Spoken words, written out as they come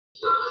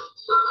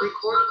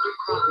Recording in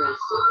progress.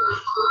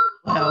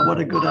 Wow, what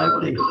a good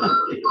opening.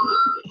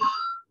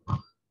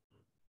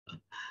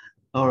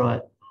 All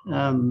right.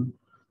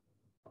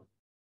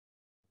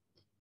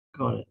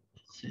 Got it.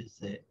 It says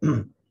there.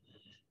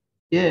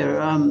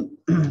 Yeah,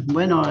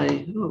 when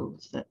I, oh,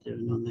 what's that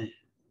doing on there?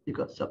 You've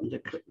got something to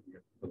click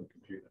on the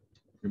computer.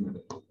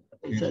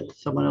 Is that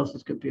someone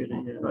else's computer?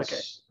 Yeah, okay.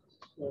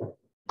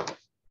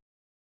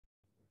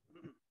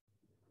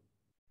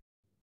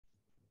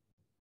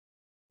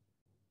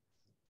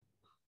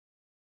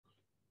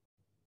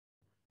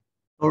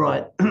 All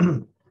right.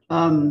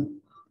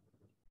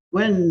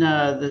 When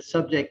the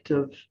subject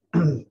of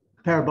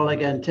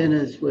parabolic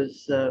antennas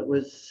was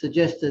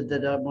suggested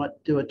that I might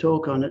do a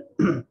talk on it,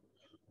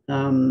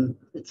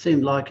 it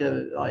seemed like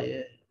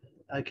a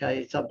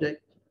okay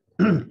subject.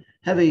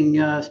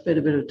 Having spent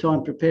a bit of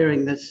time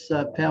preparing this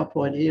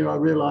PowerPoint here, I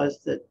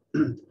realised that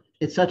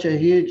it's such a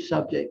huge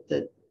subject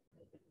that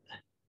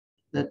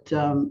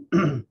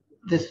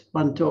this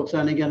one talk's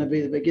only going to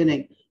be the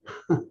beginning.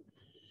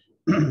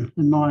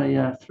 And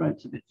my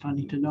throat's a bit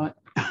funny tonight.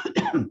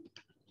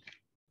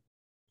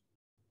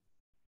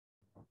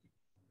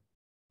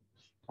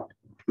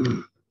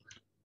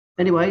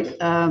 Anyway,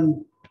 I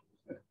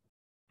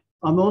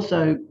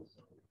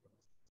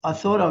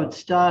thought I would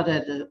start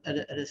at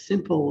a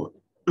simple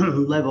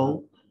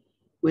level,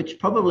 which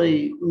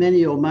probably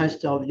many or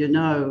most of you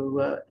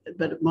know,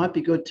 but it might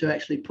be good to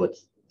actually put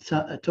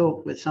a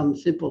talk with some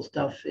simple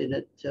stuff in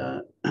it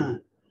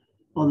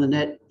on the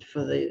net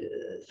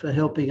for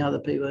helping other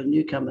people and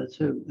newcomers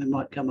who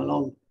might come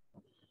along.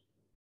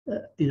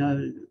 You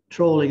know,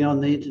 trawling on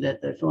the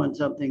internet, they find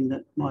something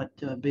that might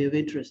be of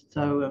interest.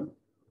 So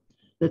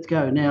let's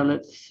go now.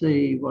 Let's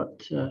see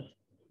what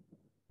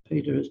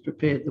Peter has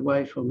prepared the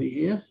way for me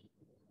here.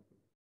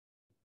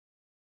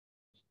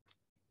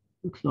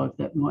 Looks like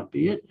that might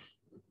be it.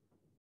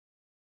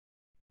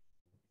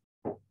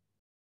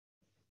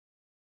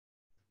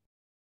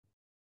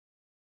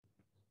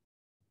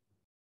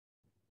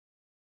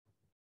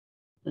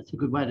 That's a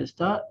good way to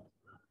start.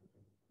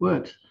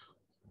 Works.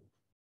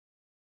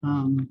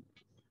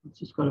 It's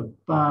just got a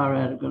bar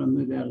out. I've got to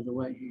move out of the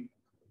way here.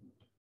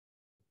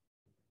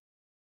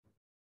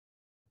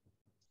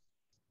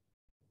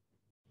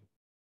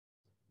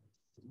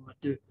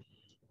 Might do.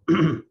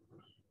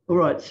 All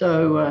right,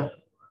 so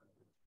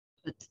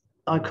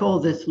I call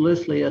this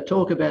loosely a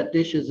talk about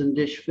dishes and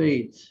dish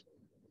feeds.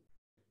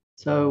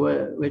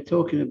 So we're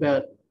talking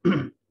about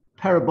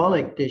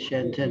parabolic dish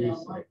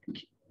antennas.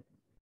 What's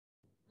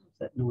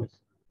that noise?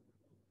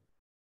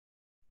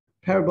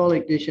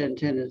 Parabolic dish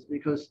antennas,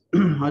 because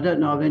I don't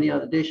know of any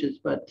other dishes,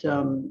 but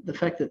the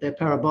fact that they're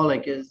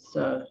parabolic is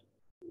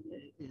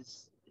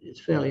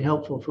fairly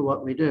helpful for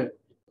what we do.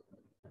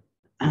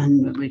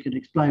 And we could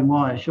explain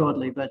why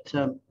shortly, but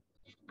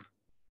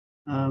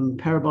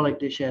parabolic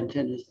dish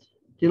antennas.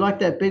 Do you like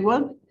that big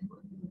one?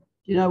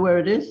 Do you know where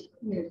it is?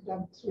 Yeah,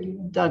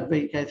 Doug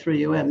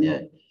BK3UM,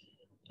 yeah.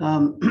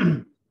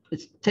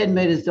 It's 10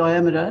 meters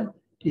diameter.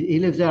 He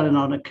lives out in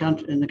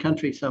the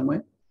country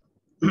somewhere.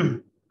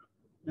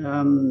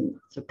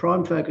 It's a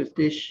prime focus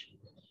dish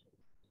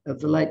of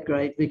the late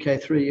great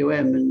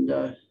VK3UM,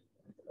 and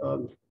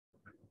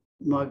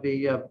might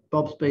be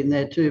Bob's been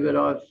there too, but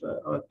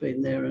I've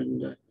been there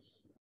and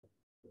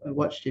I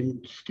watched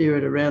him steer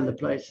it around the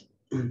place.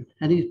 And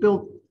he's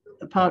built,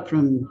 apart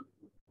from,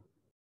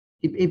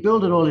 he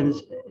built it all in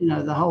his, you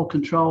know, the whole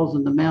controls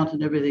and the mount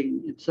and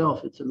everything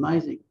himself. It's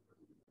amazing.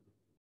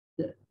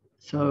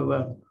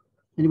 So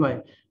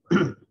anyway,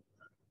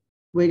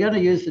 we're going to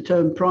use the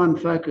term prime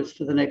focus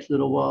for the next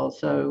little while.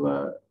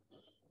 So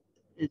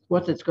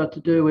what it's got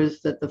to do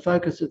is that the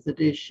focus of the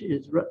dish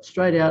is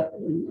straight out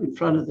in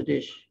front of the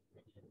dish.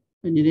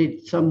 And you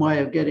need some way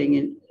of getting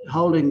in,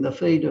 holding the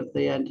feed of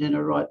the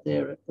antenna right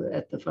there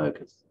at the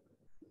focus.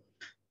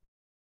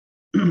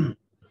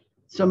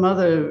 Some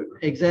other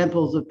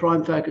examples of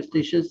prime focus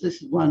dishes.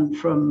 This is one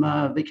from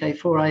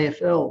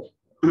VK4AFL,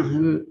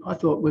 who I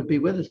thought would be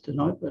with us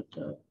tonight, but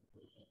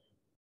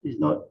he's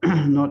not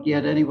not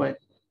yet anyway.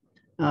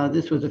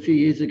 This was a few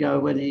years ago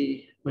when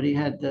he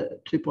had the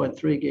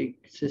 2.3 gig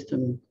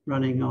system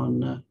running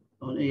on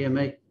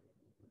EME.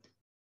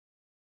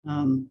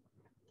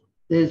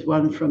 There's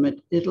one from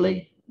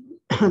Italy,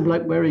 a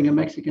bloke wearing a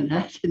Mexican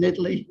hat in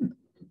Italy.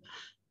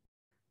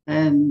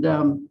 And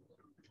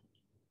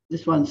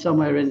this one's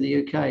somewhere in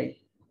the UK.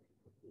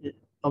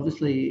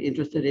 Obviously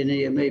interested in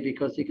EME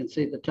because you can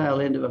see the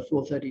tail end of a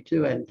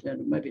 432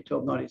 antenna, maybe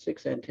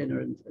 1296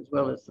 antenna, as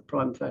well as the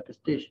prime focus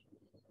dish.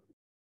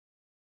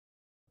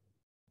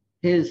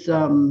 Here's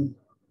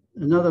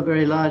another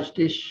very large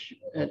dish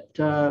at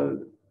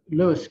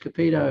Luis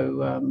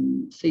Capito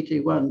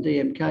CT1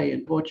 DMK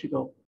in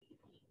Portugal.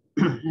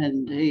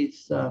 And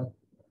he's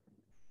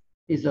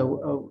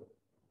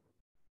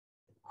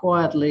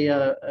quietly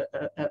a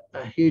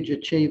huge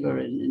achiever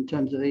in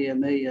terms of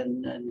EME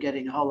and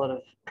getting a whole lot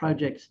of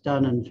projects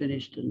done and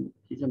finished, and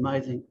he's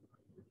amazing.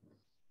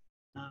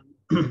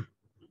 And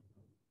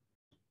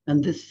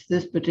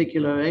this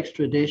particular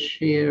extra dish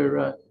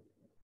here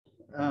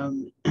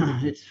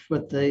It's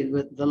with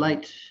the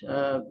late,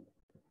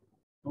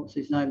 what's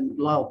his name,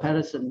 Lyle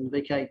Patterson,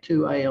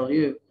 VK2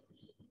 ALU,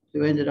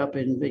 who ended up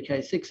in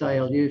VK6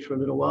 ALU for a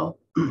little while.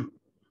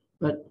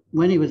 But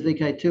when he was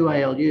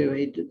VK2 ALU,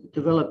 he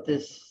developed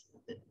this,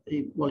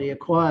 he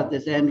acquired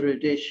this Andrew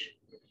dish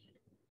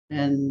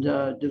and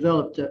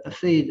developed a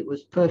feed that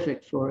was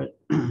perfect for it,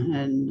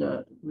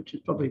 and which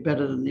is probably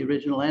better than the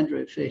original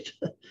Andrew feed.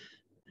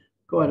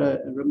 Quite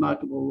a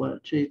remarkable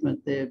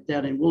achievement there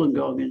down in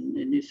Wollongong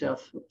in New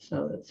South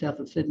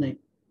of Sydney.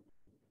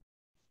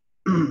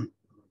 And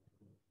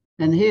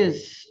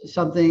here's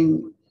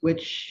something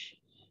which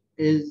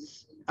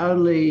is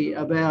only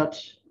about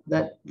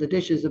that, the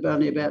dish is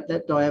only about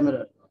that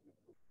diameter,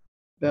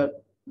 about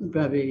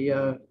maybe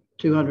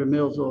 200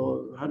 mils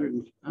or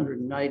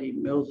 180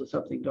 mils or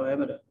something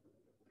diameter,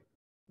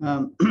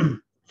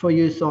 for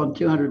use on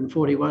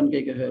 241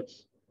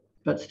 gigahertz,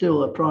 but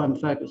still a prime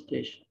focus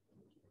dish.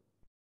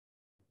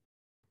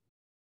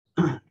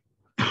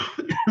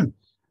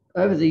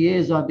 Over the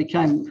years, I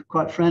became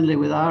quite friendly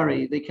with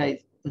Ari,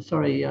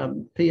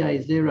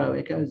 PA0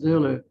 Echo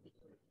Zulu.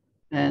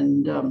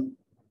 And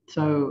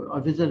so I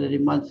visited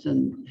him once,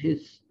 and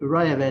his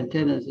array of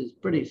antennas is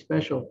pretty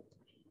special.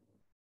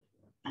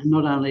 And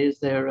not only is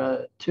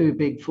there two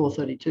big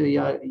 432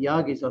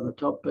 Yagis on the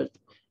top, but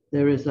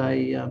there is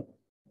a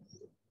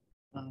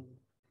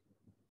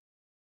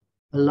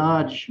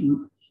large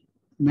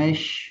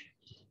mesh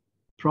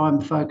prime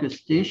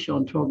focus dish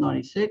on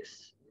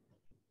 1296.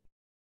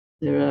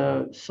 There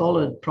are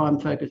solid prime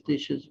focus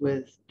dishes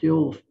with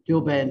dual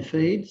band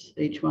feeds,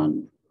 each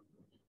one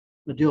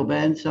a dual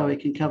band, so it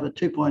can cover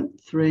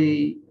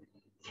 2.3,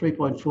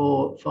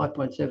 3.4,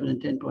 5.7 and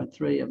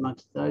 10.3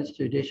 amongst those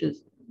two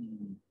dishes.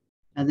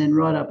 And then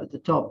right up at the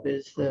top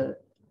is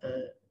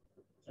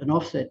an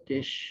offset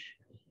dish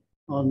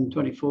on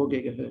 24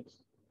 gigahertz.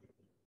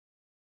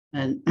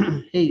 And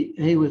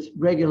he was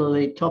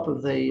regularly top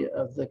of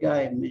the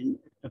game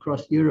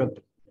across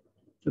Europe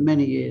for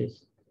many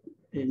years,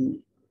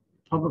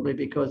 probably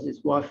because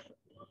his wife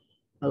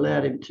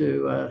allowed him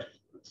to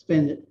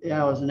spend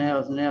hours and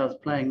hours and hours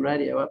playing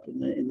radio up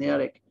in the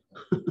attic.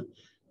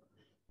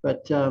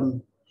 But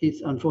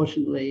he's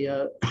unfortunately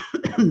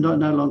no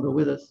longer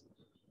with us,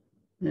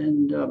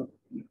 and don't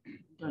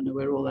know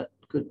where all that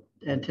good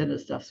antenna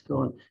stuff's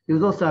gone. He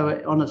was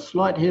also on a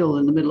slight hill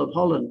in the middle of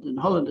Holland, and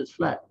Holland is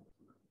flat.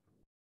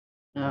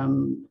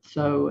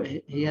 So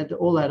he had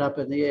all that up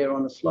in the air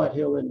on a slight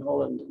hill in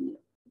Holland, and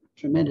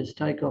tremendous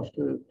takeoff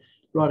to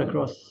right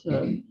across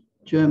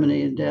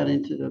Germany and down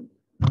into the,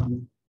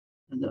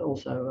 and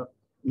also up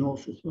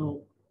north as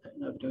well,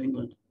 over to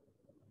England.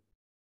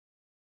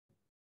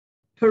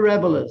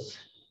 Parabolas.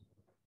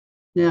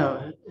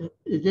 Now,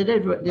 did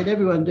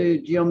everyone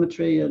do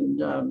geometry and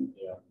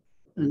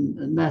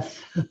maths?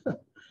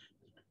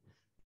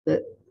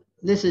 That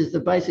this is the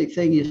basic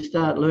thing you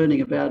start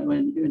learning about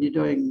when you're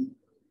doing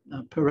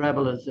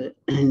parabolas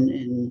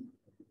in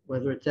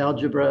whether it's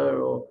algebra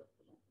or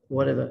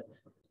whatever.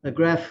 A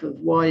graph of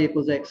y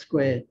equals x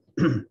squared.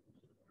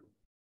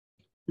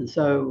 And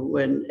so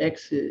when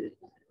x,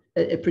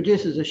 it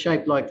produces a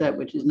shape like that,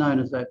 which is known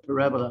as a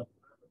parabola.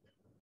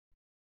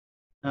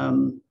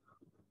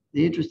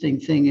 The interesting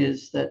thing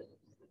is that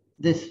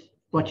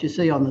what you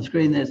see on the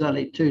screen, there's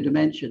only 2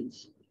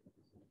 dimensions,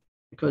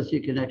 because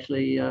you can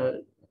actually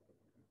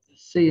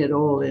see it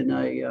all in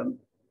a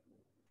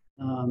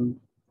kind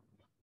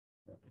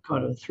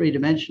of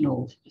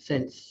 3-dimensional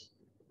sense.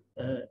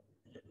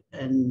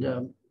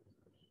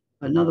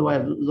 Another way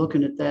of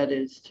looking at that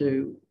is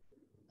to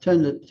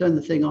turn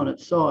the thing on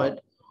its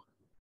side,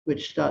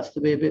 which starts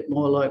to be a bit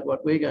more like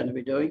what we're going to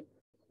be doing.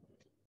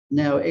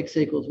 Now x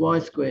equals y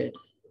squared.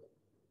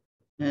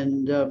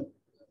 And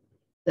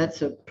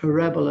that's a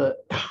parabola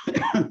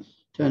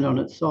turned on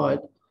its side.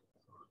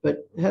 But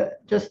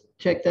just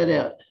check that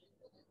out.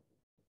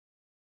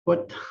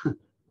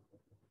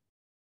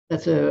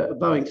 That's a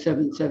Boeing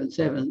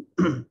 777.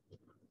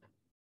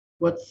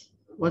 What's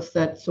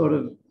that sort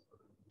of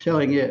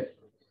telling you?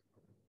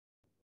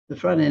 The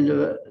front end of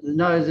the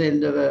nose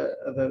end of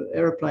an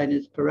aeroplane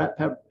is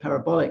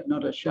parabolic,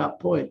 not a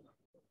sharp point.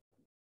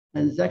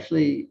 And it's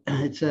actually,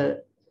 it's a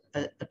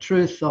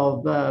truth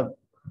of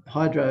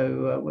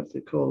what's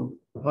it called?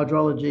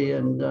 Hydrology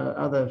and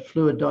other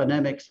fluid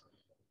dynamics,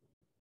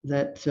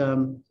 that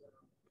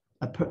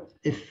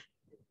if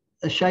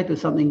a shape of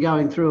something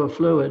going through a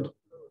fluid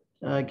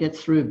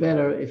gets through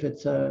better if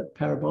it's a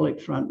parabolic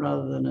front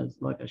rather than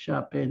like a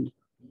sharp end.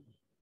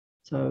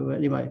 So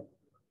anyway,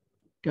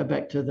 go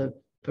back to the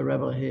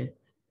parabola here.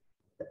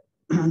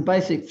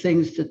 Basic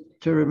things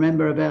to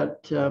remember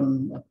about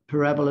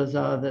parabolas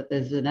are that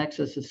there's an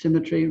axis of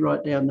symmetry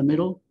right down the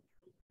middle.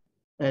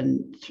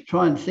 And to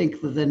try and think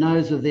that the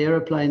nose of the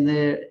aeroplane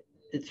there,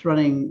 it's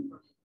running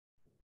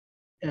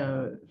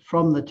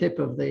from the tip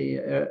of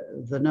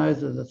the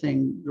nose of the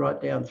thing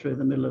right down through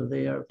the middle of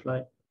the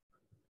aeroplane.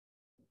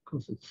 Of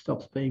course, it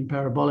stops being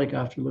parabolic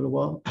after a little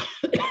while.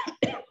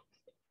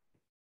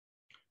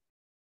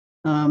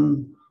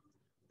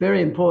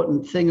 very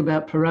important thing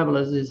about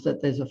parabolas is that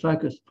there's a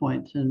focus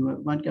point, and we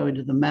won't go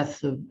into the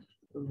maths of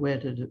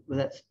where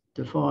that's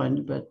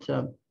defined, but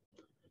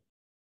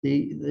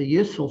the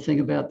useful thing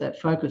about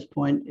that focus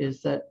point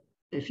is that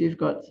if you've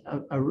got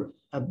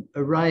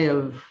a ray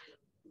of,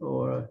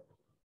 or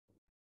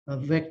a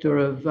vector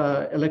of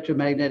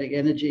electromagnetic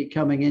energy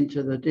coming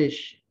into the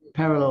dish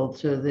parallel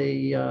to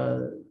the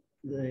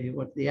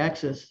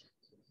axis,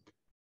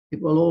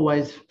 it will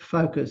always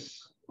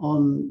focus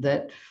on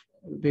that,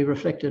 be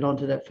reflected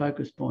onto that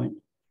focus point.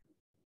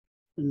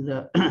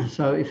 And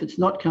so if it's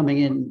not coming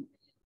in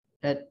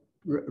at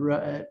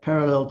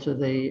parallel to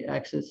the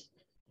axis,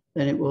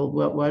 then it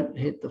won't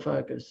hit the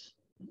focus,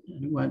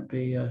 and it won't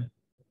be.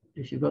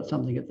 If you've got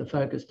something at the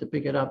focus to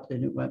pick it up,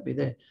 then it won't be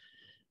there.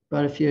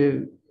 But if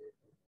you've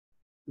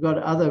got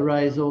other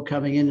rays all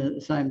coming in at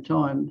the same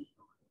time,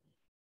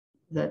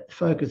 that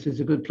focus is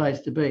a good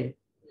place to be.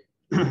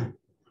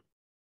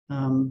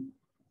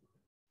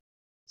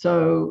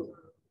 So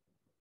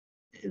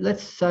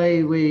let's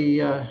say we,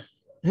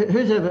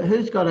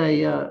 who's got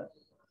a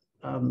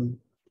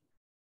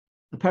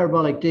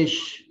parabolic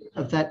dish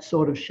of that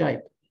sort of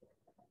shape,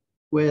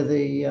 where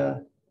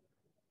the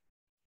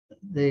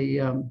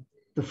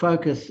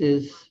focus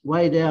is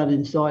way down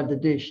inside the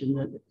dish,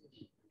 and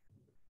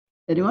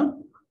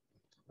anyone?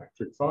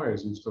 Electric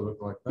fires used to look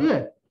like that.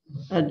 Yeah,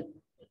 and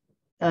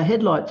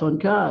headlights on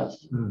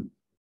cars.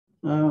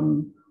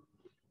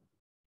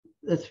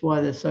 That's why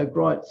they're so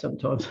bright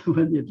sometimes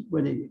when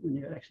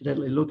you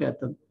accidentally look at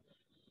them.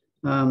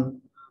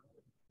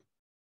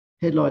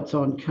 Headlights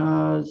on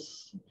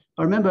cars.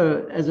 I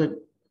remember as a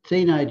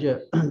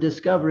teenager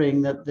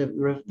discovering that the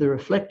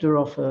reflector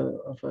off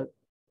a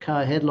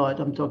car headlight,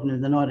 I'm talking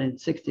in the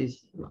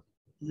 1960s at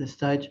this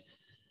stage,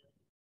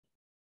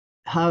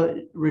 how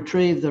it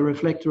retrieved the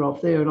reflector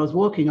off there. And I was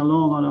walking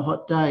along on a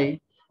hot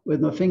day with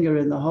my finger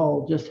in the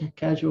hole, just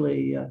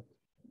casually,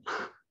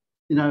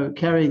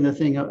 carrying the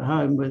thing at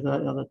home with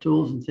other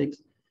tools and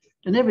things.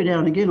 And every now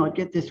and again, I'd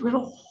get this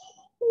little,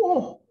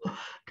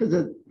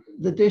 because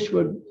the dish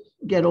would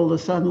get all the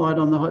sunlight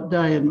on the hot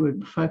day and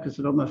would focus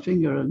it on my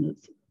finger, and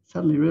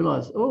suddenly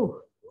realized,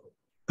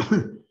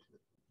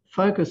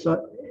 focus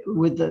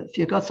if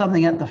you've got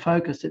something at the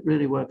focus, it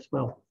really works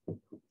well.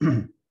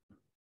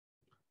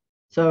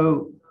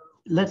 So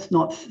let's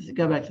not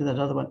go back to that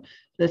other one.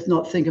 Let's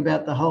not think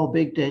about the whole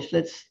big dish.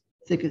 Let's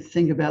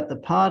think about the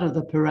part of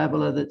the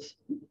parabola that's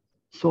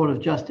sort of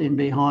just in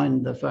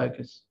behind the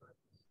focus.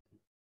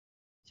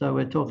 So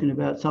we're talking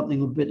about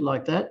something a bit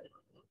like that.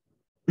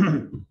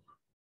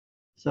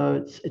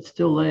 So it's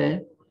still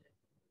there.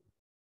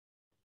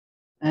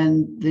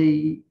 And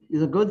the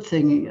good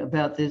thing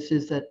about this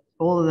is that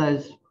all of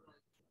those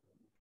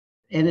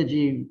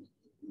energy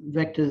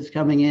vectors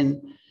coming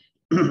in,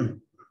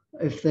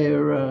 if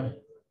they're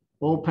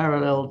all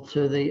parallel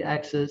to the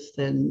axis,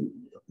 then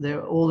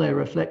all their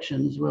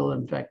reflections will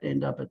in fact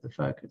end up at the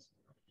focus.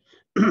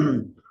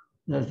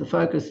 The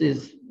focus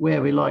is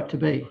where we like to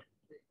be.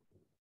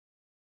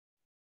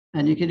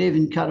 And you can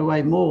even cut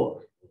away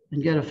more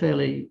and get a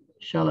fairly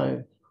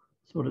shallow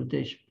sort of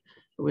dish.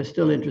 But we're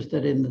still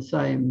interested in the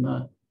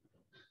same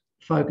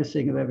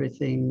focusing of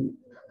everything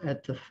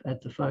at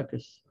the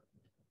focus.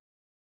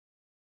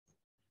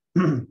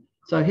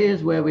 So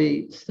here's where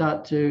we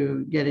start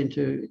to get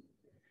into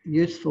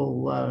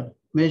useful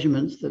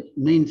measurements that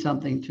mean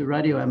something to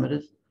radio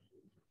amateurs.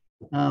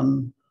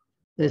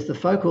 There's the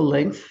focal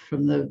length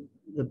from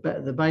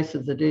the base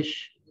of the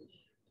dish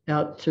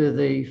out to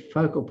the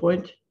focal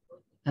point,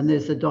 and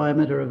there's the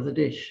diameter of the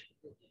dish.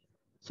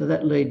 So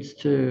that leads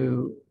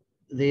to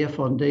the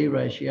F/D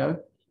ratio,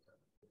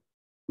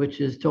 which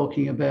is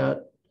talking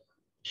about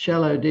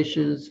shallow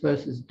dishes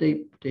versus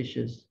deep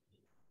dishes.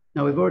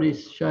 Now, we've already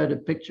showed a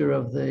picture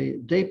of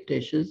the deep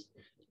dishes.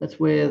 That's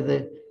where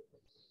the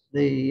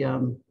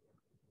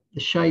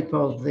shape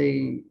of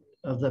the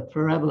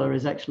parabola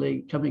is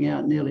actually coming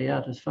out nearly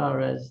out as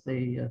far as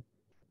the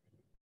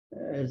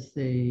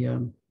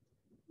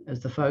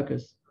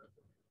focus.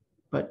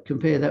 But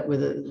compare that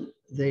with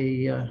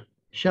the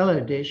shallow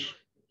dish,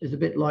 is a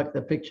bit like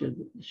the picture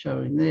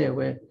showing there,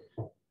 where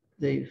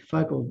the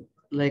focal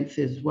length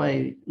is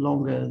way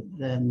longer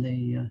than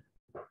the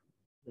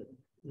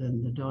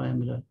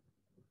diameter.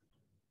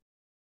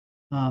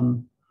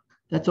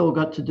 That's all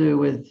got to do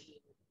with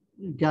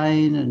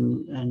gain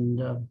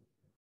and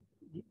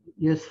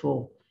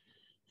useful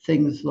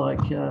things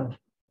like,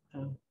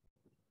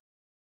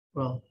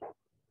 well,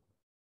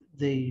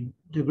 the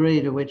degree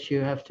to which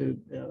you have to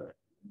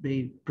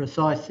be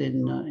precise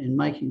in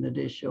making the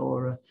dish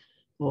or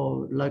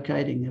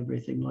locating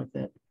everything like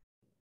that.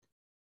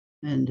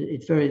 And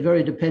it's very,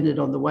 very dependent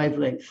on the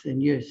wavelength in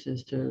use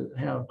as to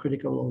how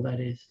critical all that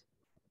is.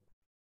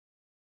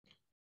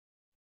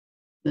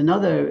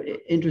 Another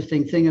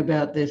interesting thing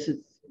about this, it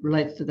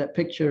relates to that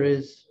picture,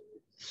 is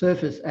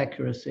surface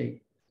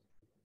accuracy.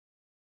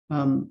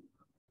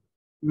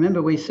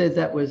 Remember we said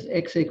that was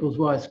x equals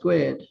y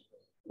squared,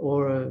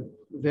 or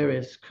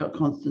various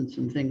constants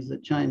and things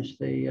that change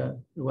the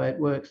way it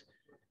works.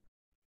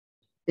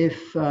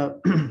 If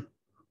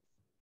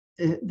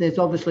there's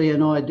obviously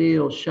an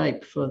ideal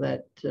shape for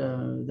that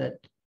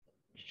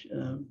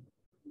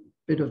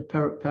bit of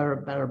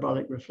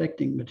parabolic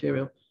reflecting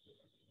material.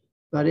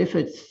 But if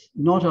it's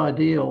not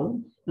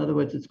ideal, in other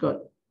words, it's got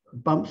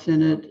bumps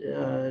in it,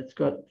 it's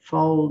got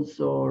folds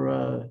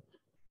or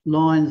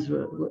lines,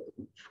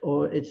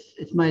 or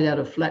it's made out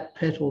of flat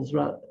petals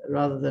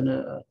rather than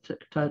a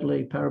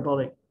totally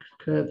parabolic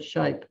curved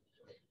shape,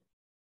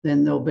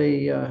 then there'll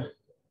be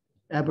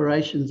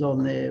aberrations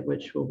on there,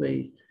 which will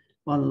be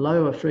on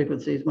lower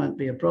frequencies won't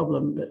be a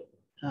problem, but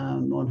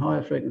on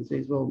higher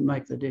frequencies will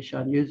make the dish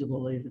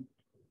unusable even.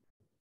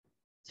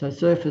 So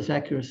surface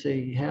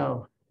accuracy,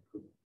 how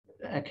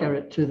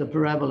accurate to the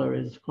parabola,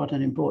 is quite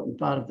an important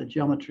part of the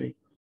geometry.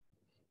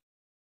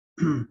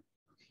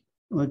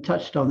 I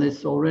touched on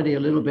this already a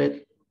little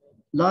bit.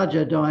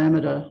 Larger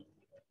diameter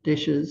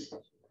dishes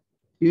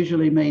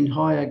usually mean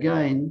higher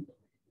gain,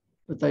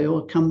 but they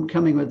all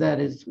coming with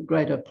that is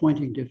greater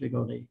pointing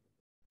difficulty.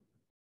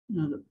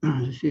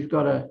 If you've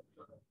got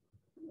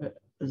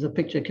there's a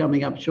picture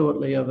coming up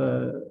shortly of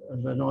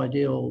an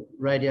ideal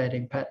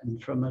radiating pattern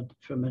from a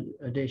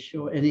dish,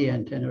 or any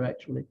antenna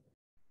actually,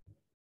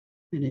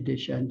 any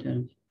dish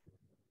antenna.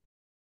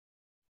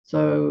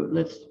 So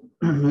let's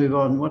move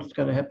on. What's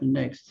going to happen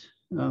next?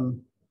 Now,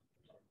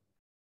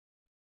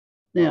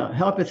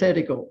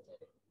 hypothetical.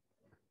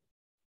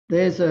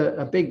 There's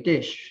a big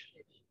dish,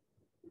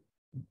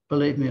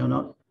 believe me or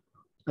not,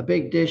 a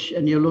big dish,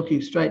 and you're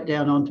looking straight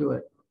down onto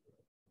it,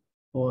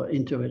 or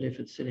into it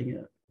if it's sitting in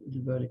a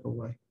vertical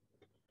way.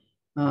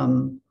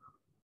 And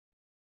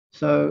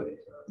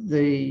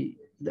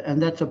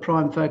that's a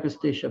prime focus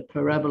dish, a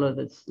parabola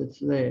that's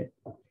there.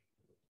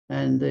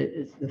 And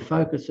the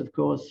focus, of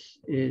course,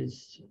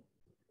 is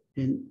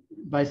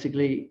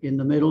basically in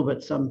the middle,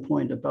 but some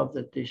point above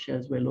the dish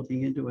as we're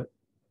looking into it.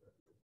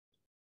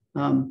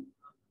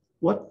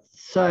 What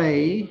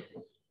say,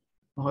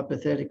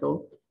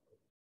 hypothetical,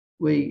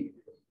 we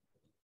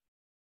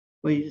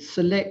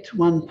select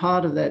one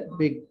part of that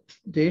big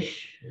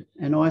dish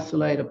and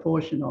isolate a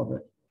portion of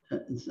it,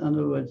 in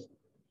other words,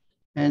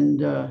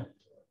 and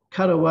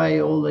cut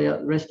away all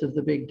the rest of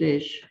the big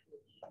dish,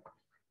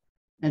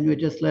 and we're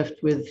just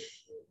left with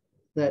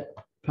that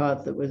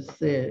part that was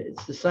there.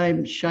 It's the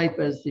same shape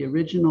as the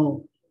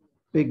original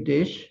big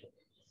dish,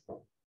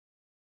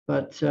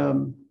 but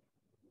so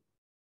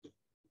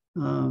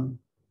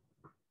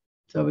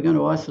we're going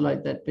to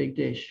isolate that big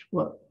dish.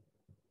 But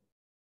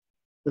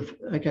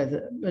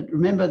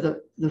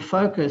remember the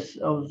focus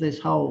of this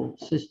whole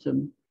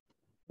system,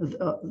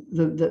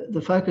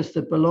 the focus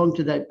that belonged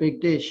to that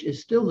big dish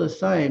is still the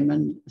same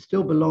and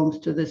still belongs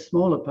to this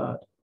smaller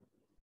part.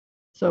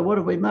 So what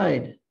have we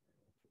made?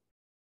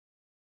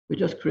 We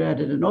just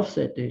created an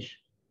offset dish.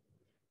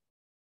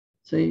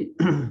 See,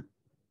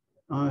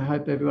 I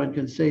hope everyone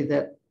can see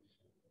that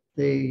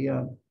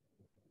the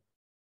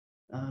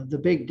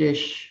big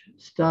dish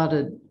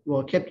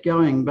kept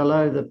going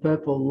below the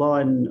purple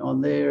line on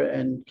there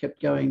and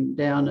kept going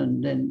down,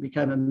 and then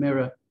became a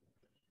mirror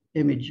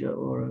image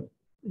or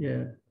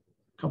a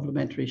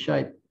complementary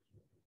shape.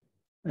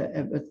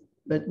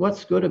 But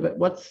what's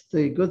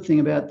the good thing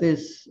about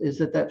this is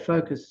that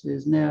focus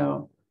is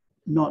now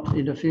not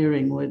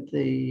interfering with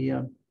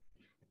the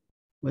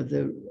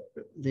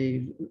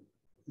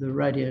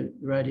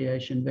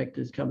radiation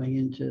vectors coming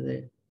into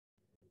there.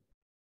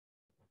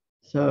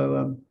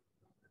 So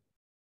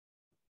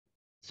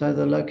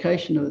the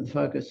location of the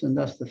focus, and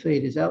thus the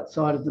feed, is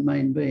outside of the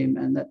main beam,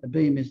 and that the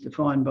beam is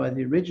defined by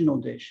the original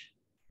dish,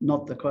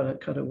 not the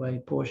cutaway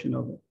portion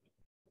of it.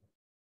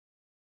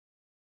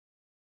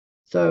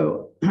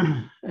 So,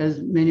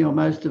 as many or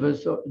most of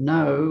us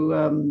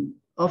know,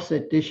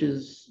 offset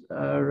dishes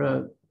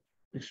are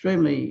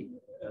extremely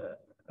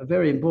a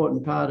very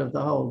important part of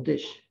the whole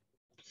dish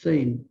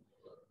scene.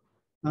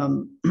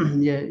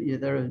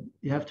 You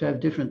have to have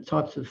different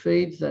types of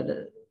feeds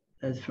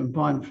as from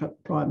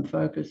prime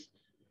focus,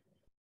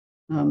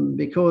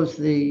 because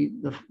the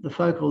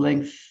focal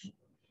length,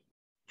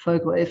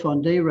 focal F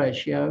on D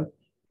ratio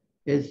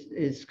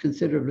is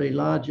considerably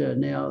larger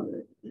now.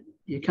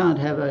 You can't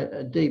have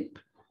a deep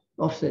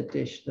offset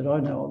dish that I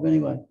know of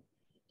anyway.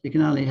 You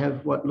can only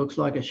have what looks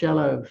like a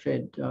shallow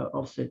fed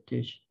offset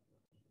dish.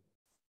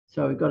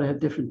 So we've got to have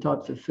different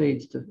types of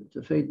feeds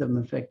to feed them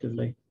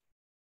effectively.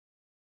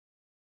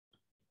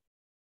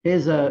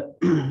 Here's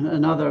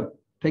another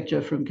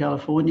picture from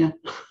California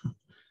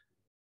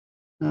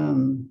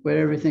where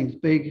everything's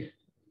big.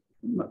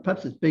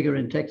 Perhaps it's bigger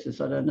in Texas,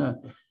 I don't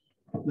know.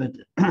 But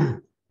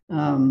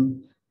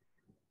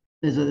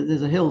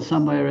there's a hill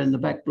somewhere in the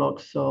back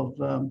blocks of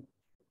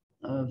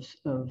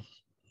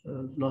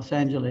Los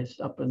Angeles,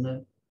 up in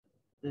the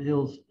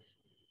hills,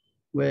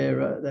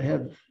 where they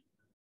have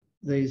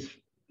these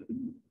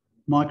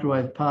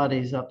microwave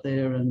parties up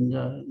there, and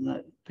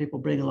people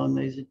bring along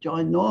these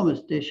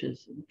ginormous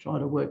dishes and try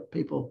to work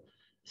people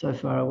so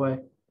far away.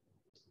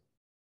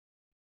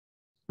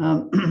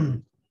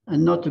 And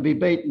not to be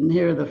beaten,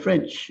 here are the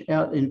French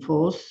out in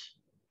force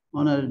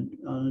on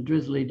a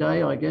drizzly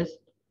day, I guess.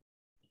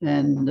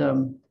 And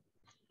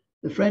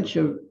the French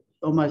are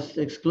almost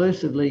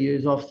exclusively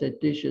use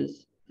offset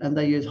dishes, and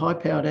they use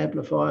high-powered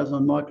amplifiers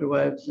on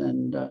microwaves,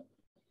 and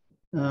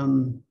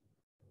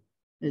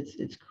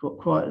it's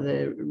quite,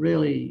 they're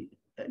really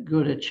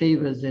good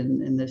achievers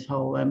in this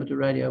whole amateur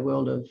radio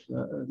world of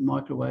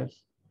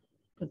microwaves.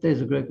 But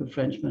there's a group of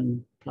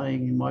Frenchmen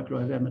playing in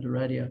microwave amateur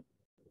radio.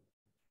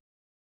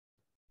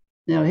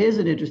 Now, here's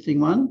an interesting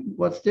one.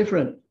 What's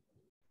different?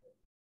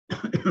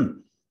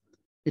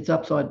 It's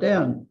upside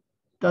down.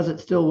 Does it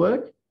still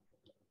work?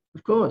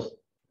 Of course.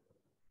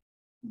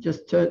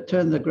 Just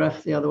turn the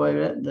graph the other way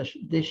around. The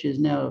dish is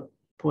now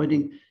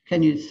pointing.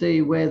 Can you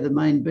see where the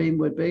main beam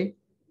would be?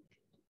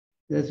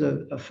 There's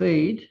a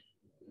feed.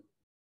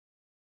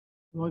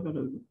 Oh,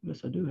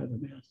 yes, I do have a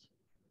mouse.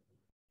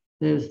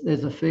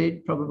 There's a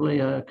feed, probably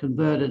a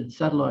converted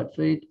satellite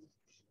feed,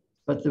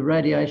 but the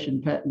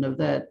radiation pattern of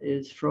that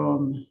is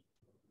from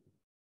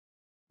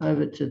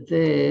over to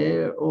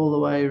there, all the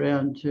way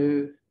around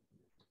to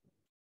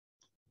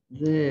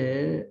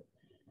there,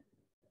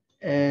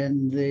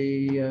 and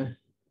the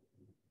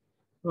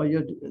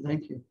oh,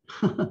 thank you.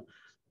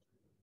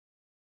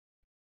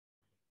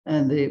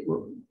 And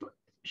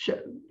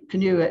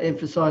can you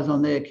emphasize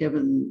on there,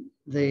 Kevin,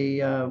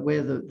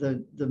 where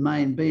the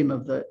main beam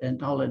of the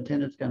whole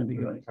antenna is going to be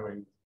going?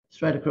 Coming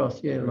straight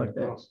across, yeah, like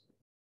across.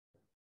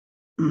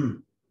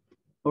 that.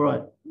 All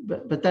right,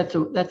 but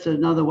that's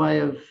another way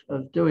of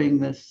doing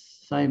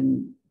this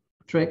same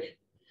trick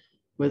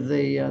with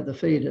the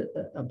feed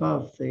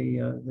above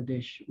the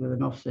dish with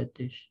an offset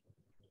dish.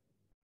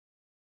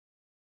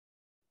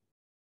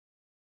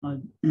 I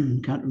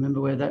can't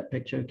remember where that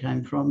picture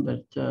came from,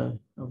 but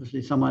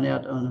obviously someone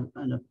out on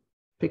a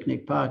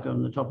picnic park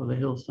on the top of a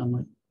hill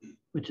somewhere,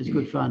 which is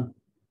good fun.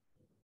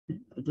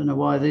 I don't know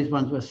why these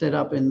ones were set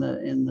up in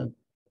the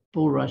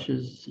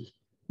bulrushes.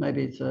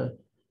 Maybe it's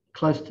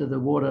close to the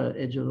water,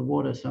 edge of the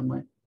water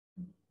somewhere,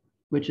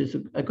 which is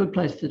a good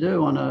place to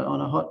do on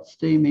a hot,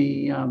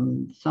 steamy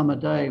summer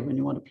day when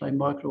you want to play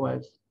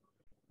microwaves.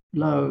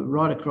 Low,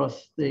 right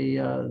across the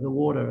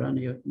water,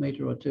 only a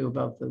metre or two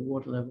above the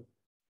water level.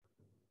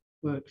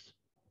 Works.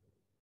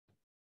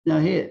 Now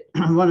here,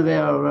 one of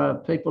our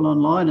people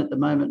online at the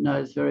moment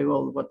knows very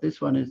well what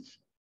this one is.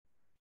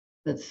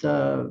 That's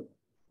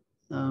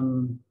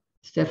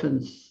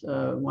Stefan's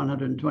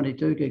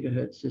 122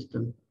 gigahertz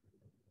system,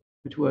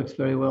 which works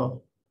very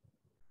well.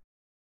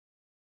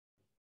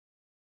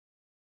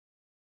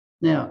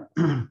 Now,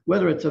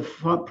 whether it's a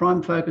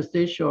prime focus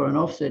dish or an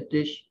offset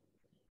dish,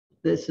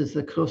 this is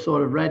the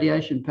sort of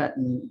radiation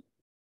pattern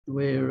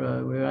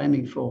we're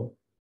aiming for.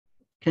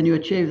 Can you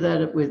achieve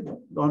that with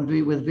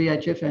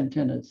VHF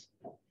antennas?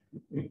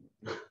 Big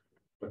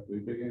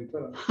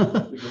antenna,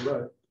 big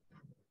array.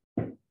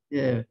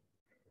 Yeah,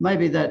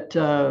 maybe that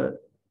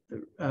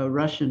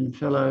Russian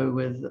fellow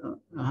with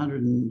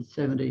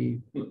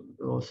 170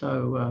 or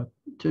so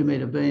 2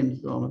 meter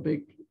beams on a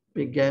big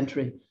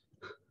gantry.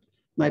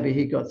 Maybe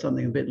he got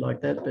something a bit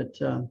like that,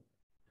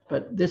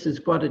 but this is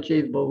quite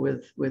achievable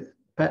with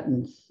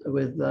patterns,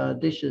 with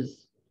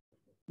dishes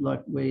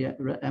like we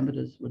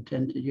amateurs would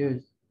tend to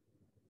use.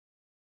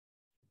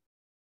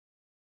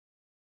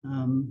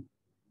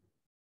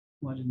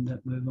 Why didn't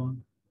that move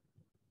on?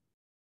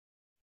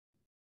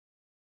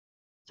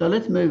 So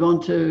let's move on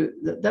to,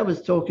 that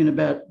was talking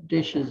about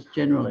dishes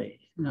generally,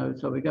 you know,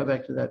 so we go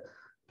back to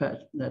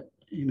that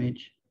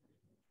image.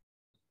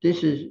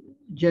 Dishes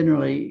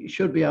generally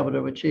should be able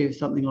to achieve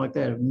something like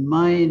that. A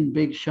main,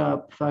 big,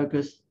 sharp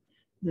focus.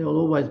 There will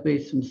always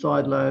be some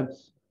side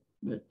lobes,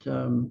 but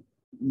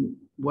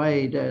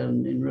way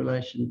down in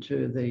relation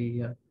to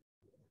the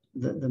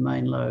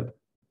main lobe.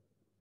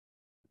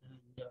 And,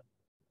 I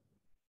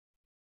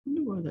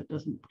wonder why that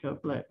doesn't go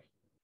black.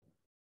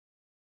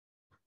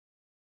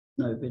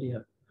 No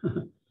video.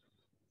 So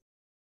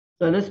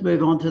let's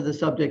move on to the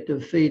subject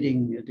of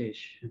feeding a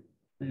dish.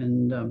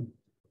 And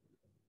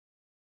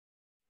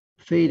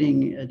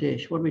feeding a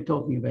dish, what are we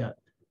talking about?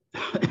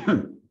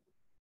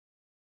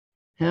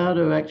 How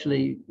to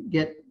actually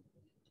get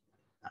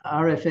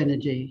RF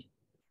energy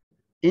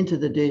into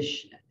the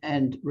dish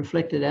and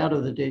reflect it out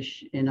of the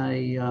dish in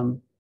a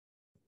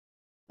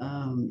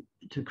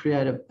to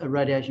create a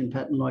radiation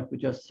pattern like we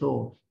just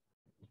saw.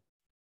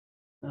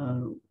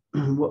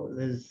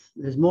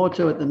 There's more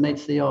to it than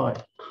meets the eye.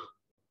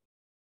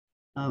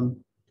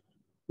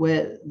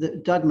 Where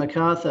Doug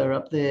MacArthur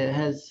up there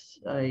has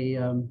a,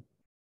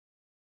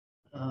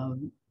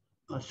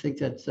 I think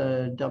that's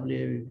a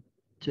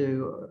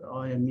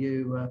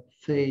W2IMU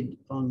feed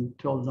on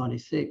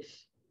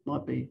 1296,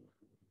 might be,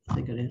 I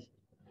think it is.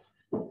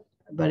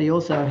 But he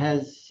also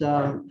has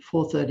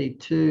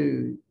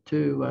 432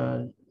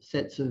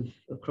 sets of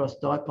cross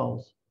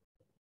dipoles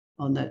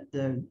on that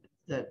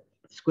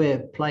square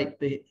plate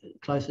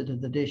closer to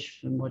the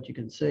dish, and what you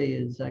can see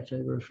is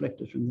actually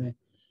reflected from there.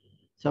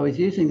 So he's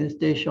using this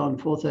dish on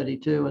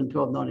 432 and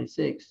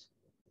 1296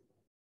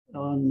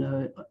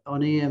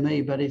 on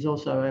EME, but he's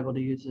also able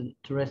to use it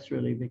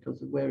terrestrially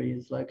because of where he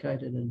is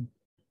located, and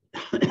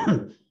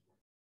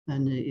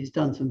and he's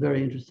done some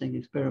very interesting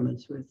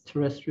experiments with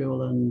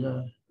terrestrial and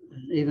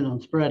even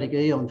on sporadic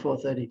E on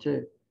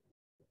 432.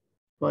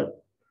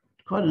 But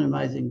quite an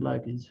amazing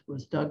bloke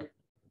was Doug.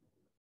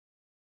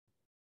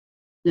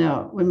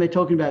 Now, when we're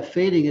talking about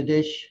feeding a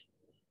dish,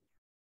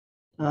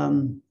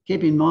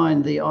 keep in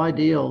mind the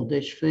ideal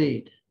dish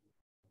feed.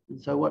 And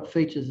so what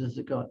features has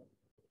it got?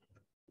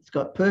 It's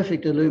got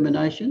perfect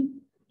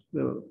illumination.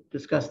 We'll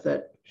discuss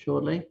that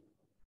shortly.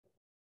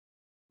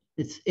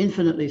 It's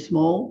infinitely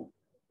small.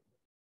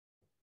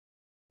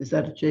 Is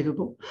that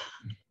achievable?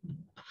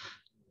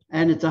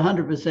 And it's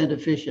 100%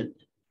 efficient.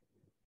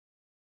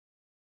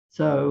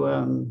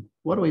 So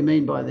what do we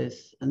mean by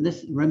this? And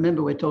this,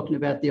 remember, we're talking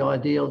about the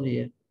ideal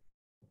here.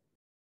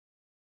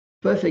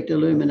 Perfect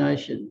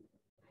illumination.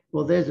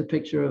 Well, there's a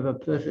picture of a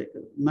perfect,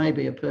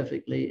 maybe a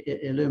perfectly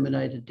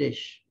illuminated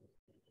dish.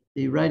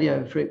 The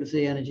radio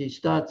frequency energy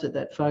starts at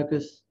that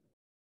focus,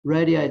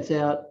 radiates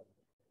out,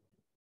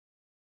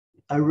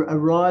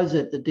 arrives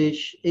at the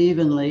dish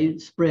evenly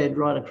spread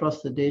right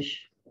across the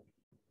dish,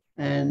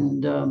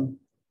 and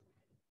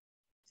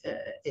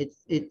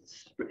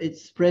it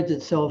spreads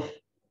itself.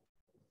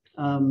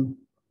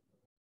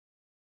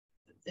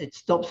 It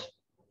stops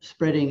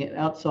spreading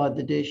outside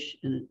the dish,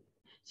 and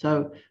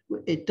so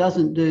it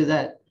doesn't do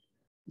that.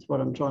 That's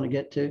what I'm trying to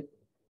get to.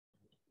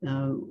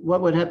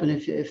 What would happen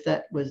if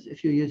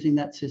you're using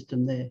that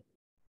system there?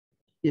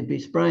 You'd be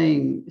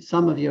spraying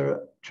some of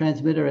your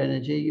transmitter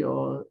energy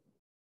or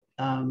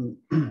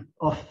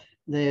off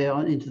there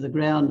into the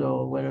ground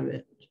or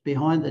wherever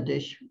behind the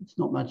dish. It's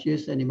not much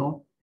use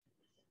anymore.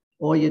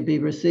 Or you'd be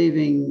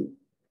receiving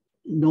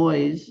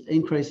noise,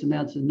 increased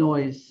amounts of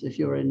noise if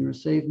you're in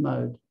receive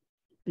mode,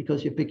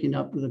 because you're picking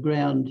up the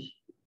ground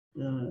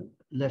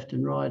left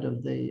and right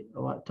of the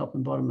top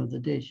and bottom of the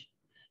dish.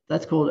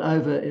 That's called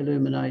over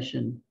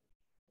illumination.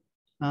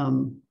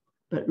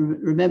 But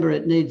remember,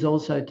 it needs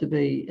also to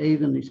be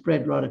evenly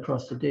spread right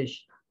across the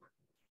dish.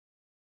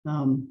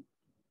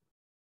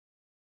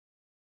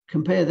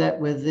 Compare that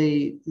with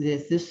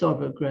this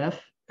sort of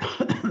graph.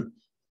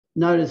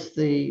 Notice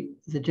the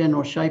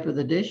general shape of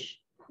the dish.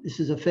 This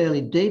is a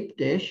fairly deep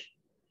dish,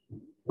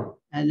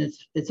 and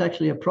it's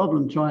actually a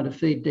problem trying to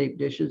feed deep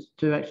dishes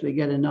to actually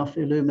get enough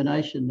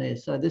illumination there.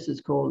 So this is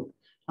called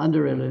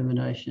under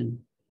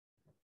illumination.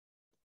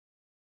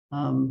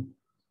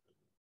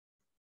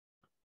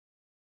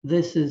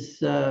 This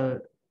is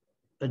a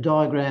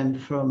diagram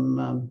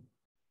from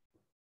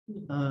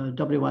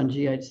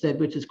W1GHZ,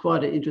 which is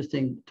quite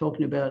interesting,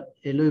 talking about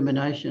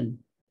illumination.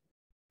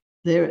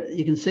 There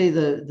you can see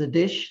the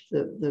dish,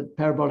 the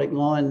parabolic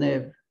line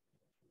there.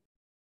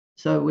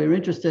 So we're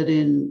interested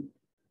in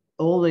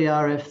all the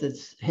RF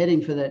that's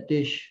heading for that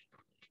dish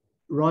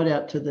right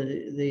out to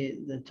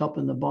the top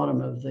and the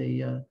bottom of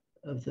the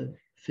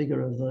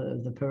figure of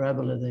the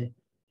parabola there.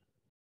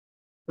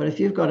 But if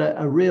you've got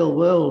a real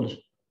world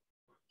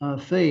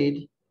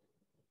feed,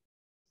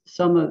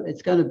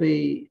 it's going to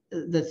be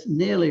that's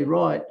nearly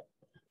right.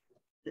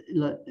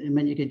 I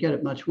mean, you could get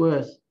it much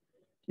worse.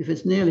 If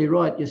it's nearly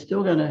right, you're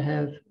still going to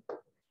have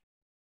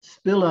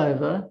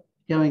spillover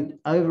going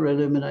over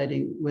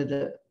illuminating with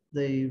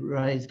the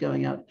rays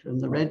going up from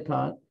the red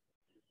part.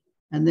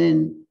 And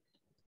then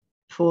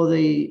for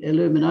the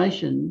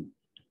illumination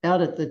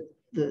out at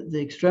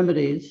the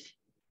extremities,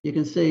 you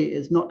can see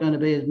it's not going to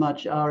be as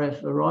much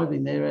RF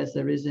arriving there as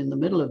there is in the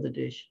middle of the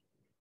dish.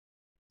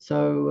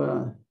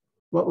 So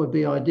what would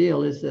be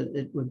ideal is that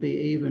it would be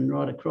even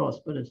right across,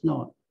 but it's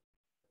not,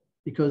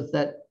 because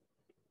that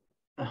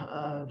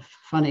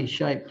funny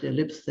shaped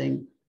ellipse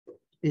thing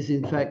is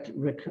in fact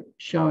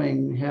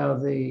showing how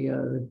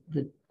the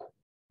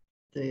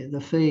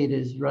feed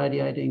is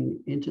radiating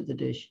into the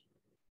dish,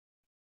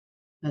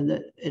 and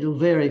that it'll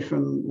vary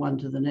from one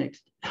to the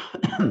next.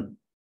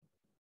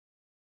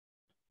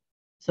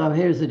 So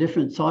here's a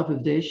different type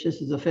of dish. This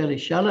is a fairly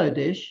shallow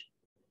dish.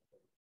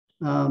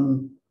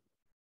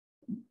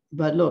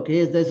 But look,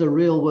 there's a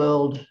real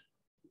world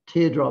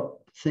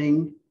teardrop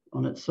thing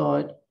on its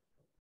side,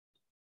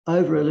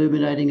 over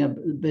illuminating a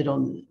bit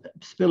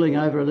spilling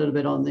over a little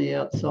bit on the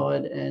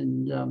outside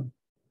and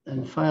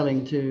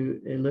failing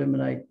to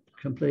illuminate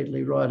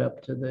completely right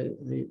up to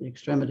the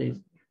extremities.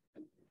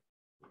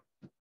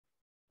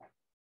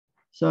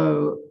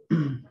 So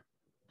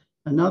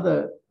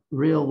another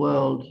real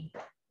world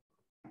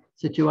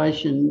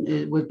situation,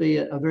 it would be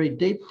a very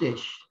deep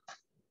dish.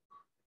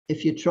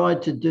 If you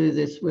tried to do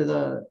this with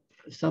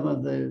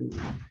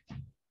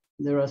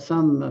there are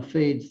some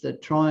feeds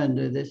that try and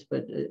do this,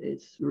 but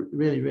it's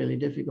really, really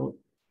difficult.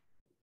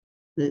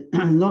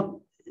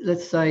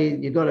 Let's say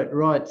you got it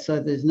right, so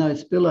there's no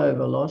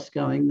spillover loss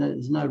going,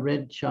 there's no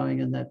red showing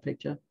in that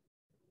picture,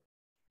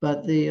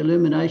 but the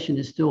illumination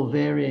is still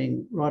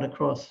varying right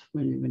across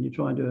when you're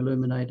trying to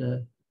illuminate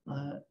a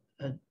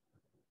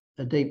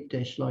deep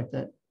dish like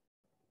that.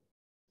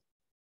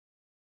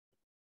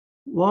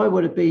 Why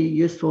would it be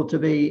useful to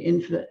be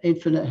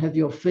infinite, have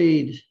your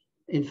feed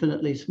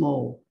infinitely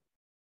small?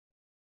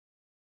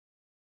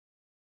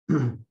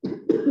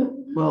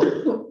 Well,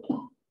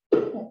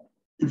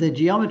 the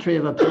geometry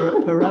of a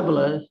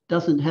parabola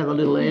doesn't have a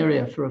little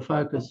area for a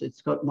focus.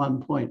 It's got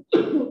one point.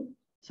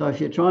 So if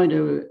you're trying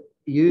to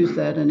use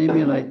that and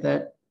emulate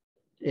that,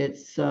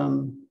 it's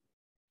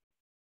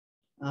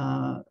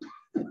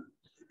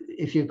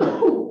if you've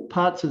got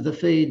parts of the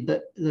feed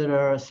that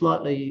are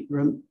slightly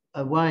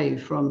away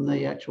from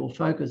the actual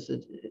focus,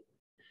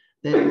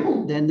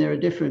 then there are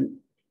different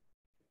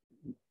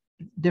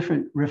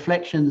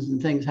reflections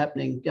and things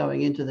happening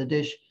going into the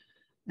dish,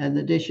 and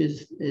the dish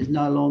is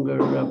no longer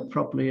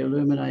properly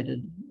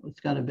illuminated. It's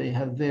going to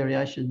have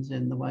variations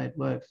in the way it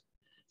works,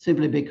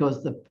 simply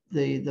because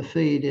the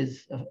feed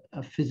is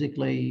a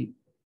physically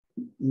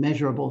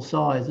measurable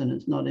size and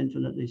it's not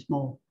infinitely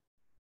small.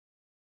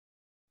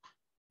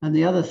 And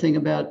the other thing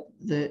about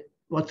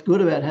what's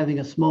good about having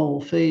a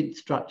small feed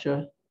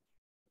structure,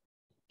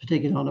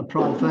 particularly on a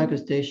prime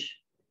focus dish,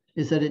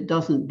 is that it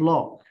doesn't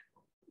block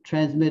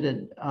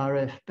transmitted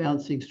RF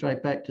bouncing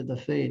straight back to the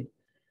feed.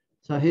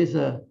 So here's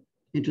an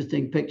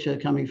interesting picture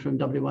coming from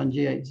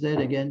W1G8Z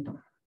again.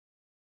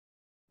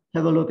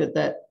 Have a look at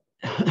that.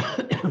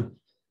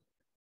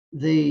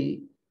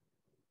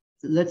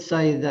 Let's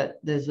say that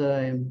there's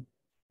a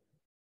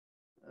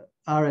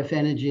RF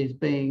energy is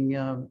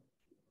being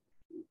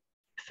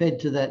fed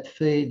to that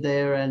feed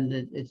there, and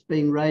it's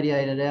being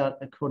radiated out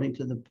according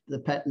to the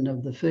pattern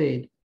of the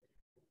feed.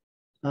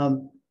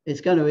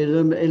 It's going to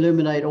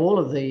illuminate all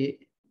of the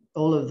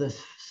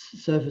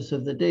surface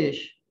of the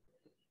dish,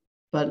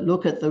 but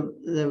look at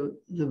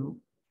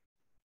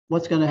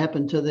what's going to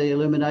happen to the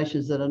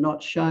illuminations that are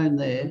not shown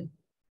there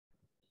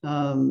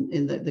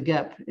in the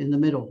gap in the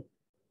middle.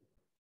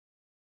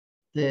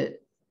 Where's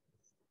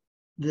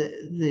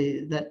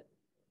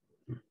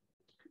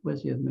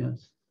your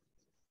mouse?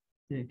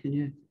 Yeah, can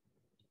you?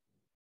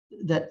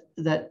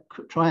 That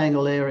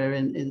triangle area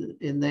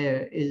in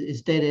there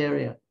is dead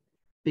area,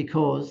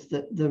 because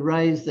the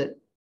rays that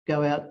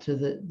go out to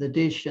the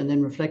dish and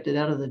then reflected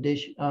out of the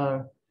dish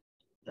are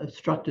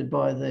obstructed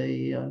by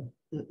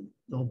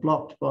or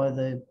blocked by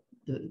the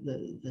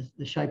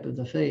shape of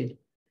the feed.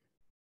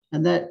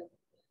 And that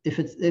if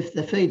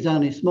the feed's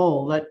only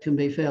small, that can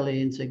be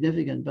fairly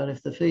insignificant. But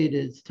if the feed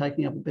is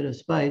taking up a bit of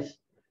space,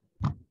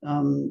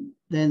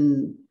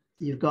 then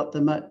you've got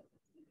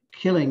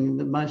killing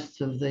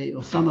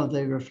some of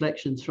the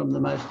reflections from the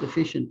most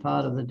efficient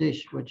part of the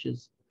dish, which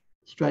is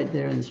straight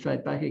there and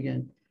straight back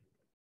again.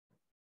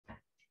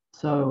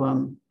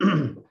 So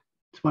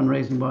it's one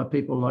reason why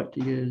people like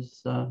to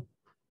use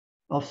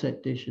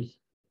offset dishes.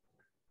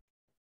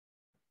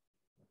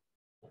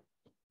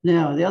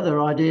 Now, the other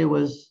idea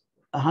was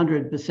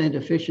 100%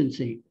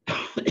 efficiency.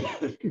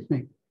 Excuse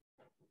me.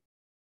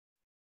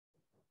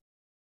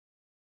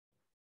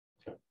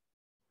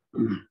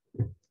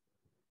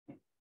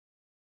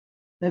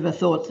 Ever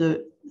thought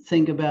to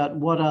think about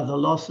what are the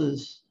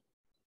losses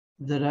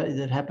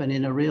that happen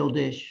in a real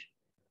dish,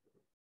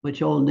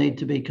 which all need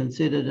to be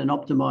considered and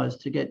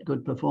optimized to get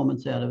good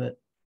performance out of it?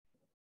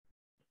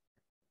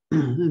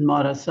 And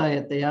might I say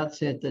at the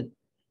outset that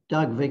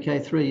Doug,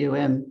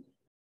 VK3UM,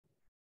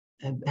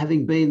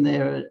 having been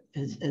there,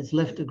 has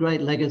left a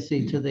great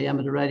legacy to the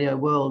amateur radio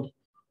world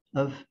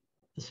of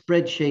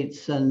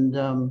spreadsheets and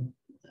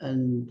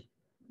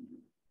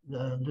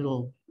the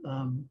little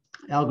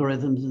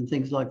algorithms and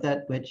things like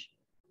that, which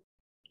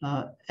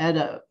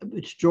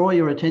draw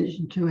your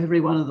attention to every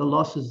one of the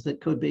losses that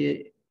could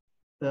be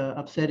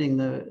upsetting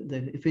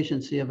the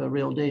efficiency of a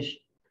real dish.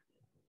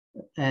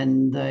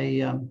 And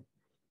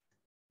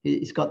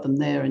he's got them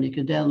there, and you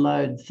can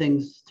download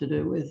things to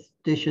do with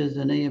dishes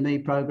and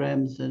EME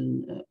programs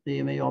and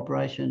EME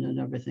operation and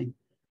everything.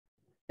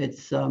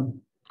 It's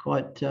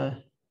quite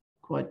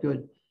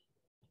good.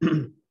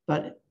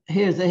 But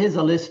here's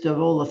a list of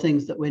all the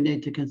things that we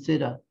need to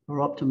consider or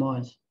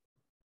optimize.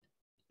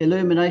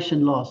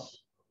 Illumination loss.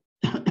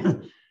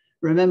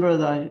 Remember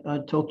that I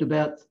talked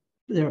about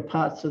there are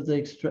parts of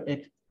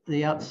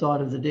the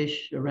outside of the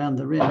dish around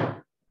the rim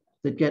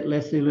that get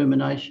less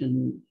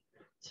illumination.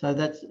 So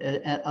that's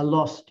a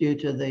loss due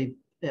to the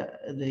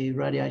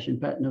radiation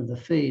pattern of the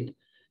feed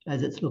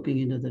as it's looking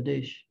into the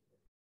dish.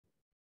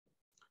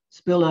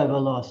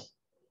 Spillover loss.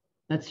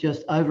 That's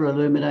just over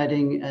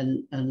illuminating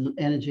and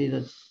energy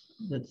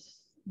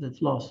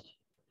that's lost.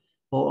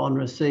 Or on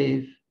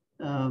receive,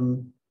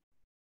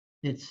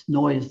 it's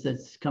noise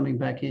that's coming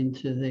back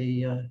into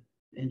the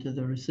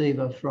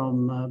receiver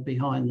from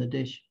behind the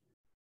dish.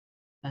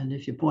 And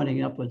if you're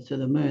pointing upwards to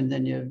the moon,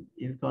 then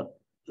you've got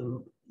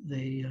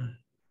the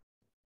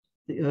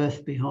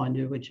earth behind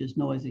you, which is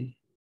noisy.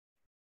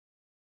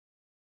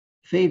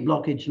 Feed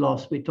blockage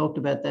loss, we talked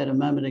about that a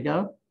moment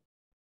ago,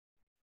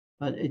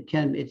 but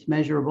it's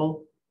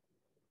measurable,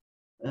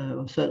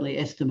 or certainly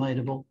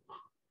estimatable.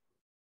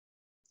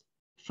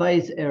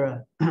 Phase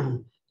error.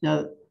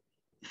 Now,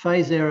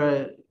 phase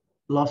error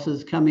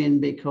losses come in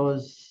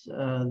because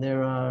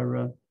there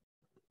are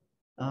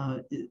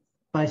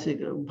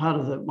basically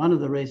one of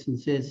the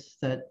reasons is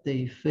that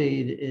the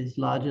feed is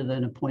larger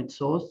than a point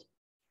source,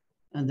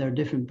 and there are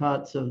different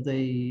parts of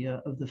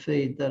the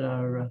feed that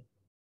are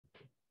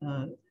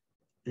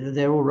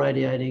they're all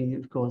radiating,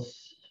 of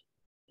course,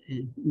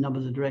 in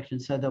numbers of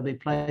directions. So there'll be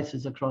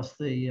places across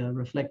the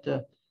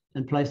reflector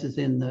and places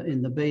in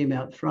the beam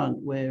out front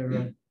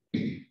where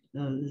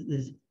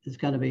there's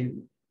going to be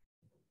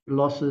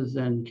losses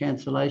and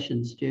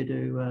cancellations due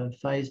to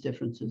phase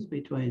differences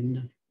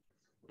between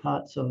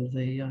parts of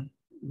the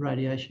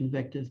radiation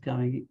vectors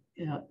going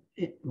out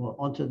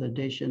onto the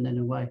dish and then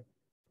away.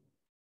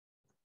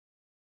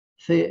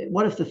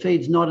 What if the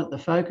feed's not at the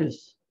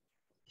focus?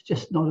 It's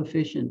just not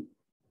efficient.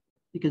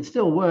 It can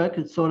still work.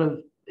 It's sort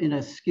of in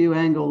a skew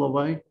angle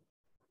away,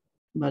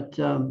 but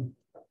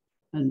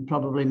and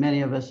probably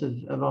many of us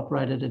have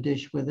operated a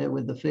dish with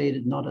the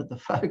feed not at the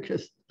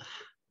focus.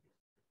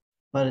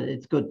 But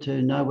it's good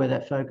to know where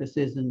that focus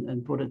is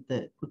and put it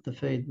there, put the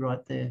feed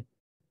right there.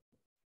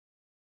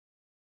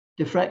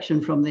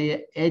 Diffraction from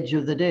the edge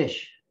of the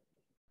dish.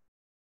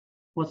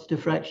 What's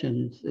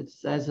diffraction?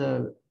 It's as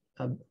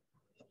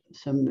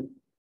some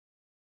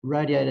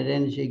radiated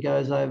energy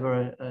goes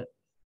over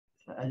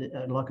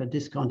like a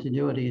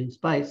discontinuity in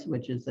space,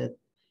 which is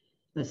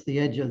that's the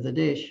edge of the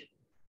dish.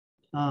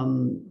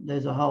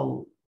 There's a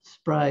whole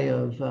spray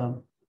of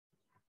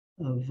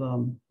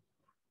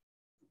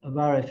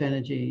RF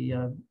energy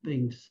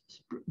being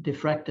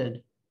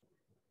diffracted.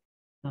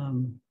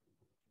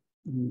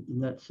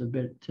 That's a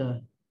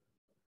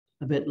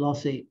bit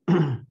lossy.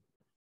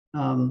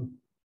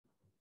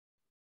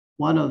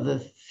 One of the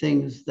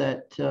things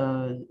that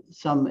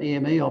some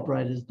EME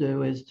operators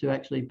do is to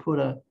actually put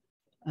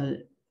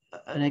an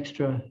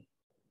extra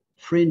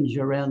fringe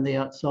around the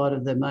outside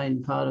of the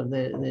main part of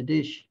their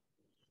dish.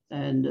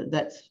 And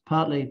that's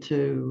partly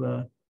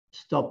to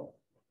stop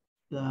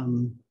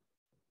to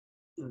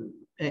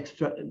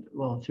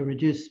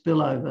reduce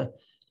spillover,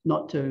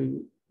 not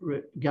to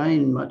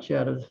gain much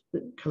out of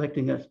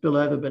collecting that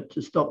spillover, but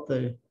to stop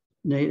the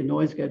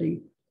noise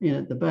getting in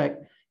at the back.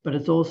 But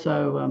it's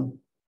also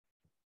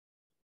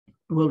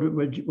will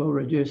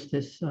reduce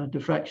this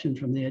diffraction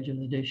from the edge of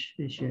the dish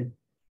issue.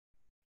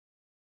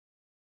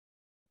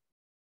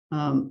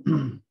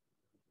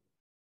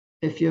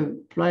 If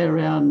you play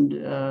around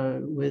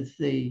with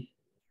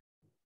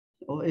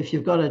or if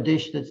you've got a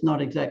dish that's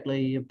not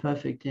exactly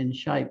perfect in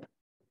shape,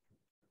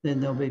 then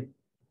there'll be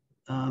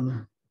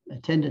a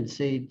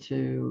tendency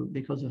to,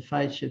 because of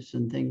phase shifts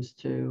and things,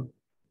 to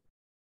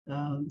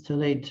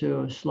lead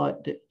to a slight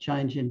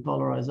change in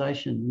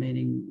polarization,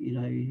 meaning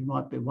you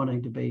might be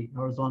wanting to be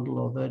horizontal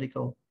or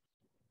vertical.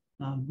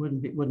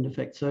 Wouldn't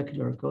affect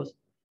circular, of course,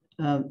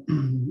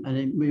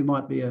 and we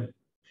might be a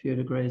few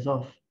degrees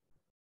off.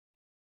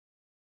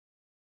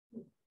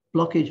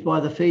 Blockage by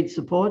the feed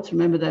supports.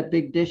 Remember that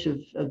big dish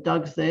of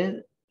Doug's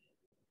there?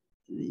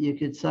 You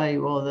could say,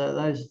 well,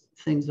 those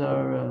things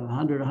are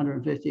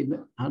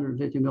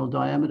 150 mil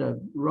diameter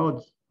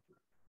rods.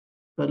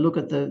 But look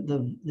at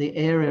the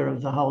area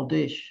of the whole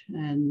dish,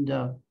 and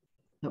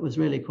that was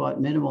really quite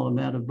minimal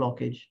amount of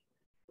blockage.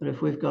 But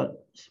if we've got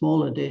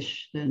smaller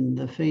dish, then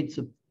the feed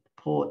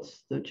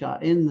supports which are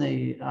in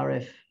the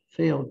RF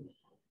field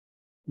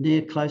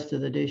near close to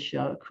the dish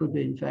could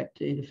be in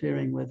fact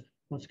interfering with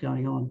what's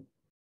going on.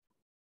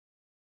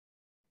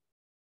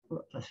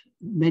 I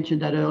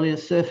mentioned that earlier,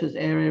 surface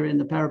area in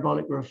the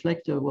parabolic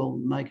reflector will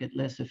make it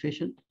less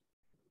efficient.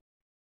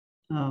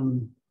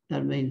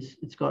 That means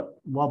it's got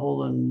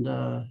wobble and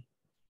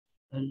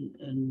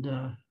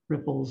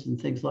ripples and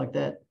things like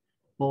that,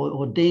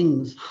 or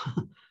dings.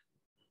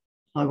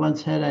 I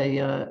once had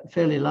a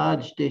fairly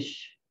large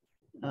dish,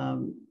 a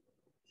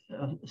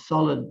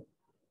solid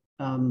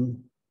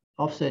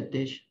offset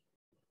dish,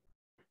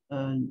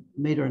 1.5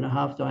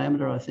 meters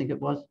diameter, I think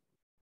it was,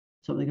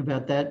 something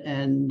about that,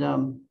 and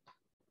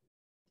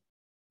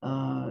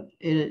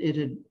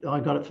I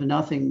got it for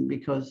nothing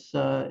because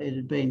it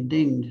had been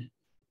dinged.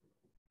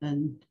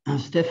 And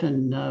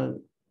Stefan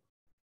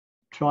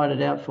tried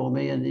it out for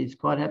me, and he's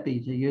quite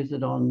happy to use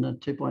it on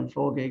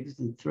 2.4 gigs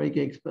and 3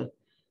 gigs, but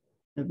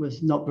it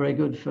was not very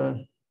good for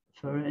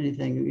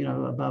anything,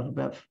 above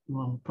about,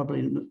 well,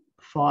 probably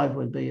 5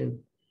 would be a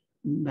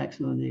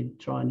maximum you'd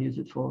try and use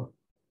it for,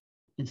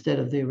 instead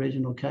of the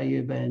original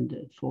KU band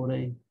at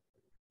 14.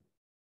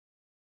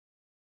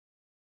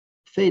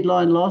 Feed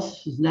line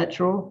loss is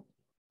natural.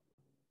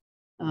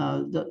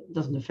 That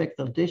doesn't affect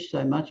the dish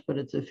so much, but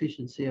it's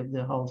efficiency of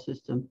the whole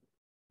system.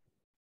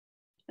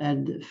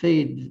 And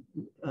feed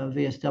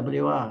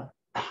VSWR,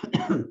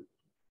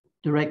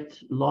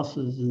 direct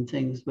losses and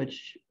things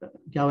which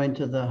go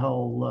into the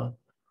whole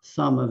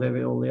sum of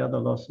all the other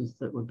losses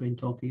that we've been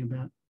talking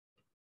about.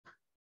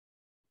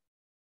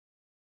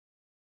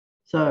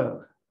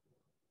 So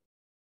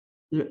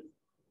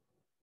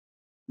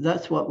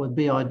that's what would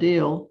be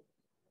ideal.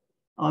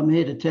 I'm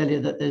here to tell you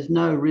that there's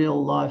no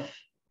real life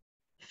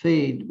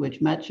feed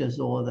which matches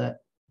all of that.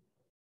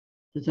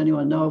 Does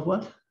anyone know of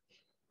one?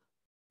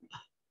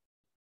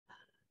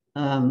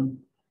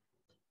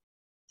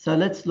 So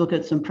let's look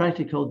at some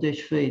practical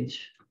dish feeds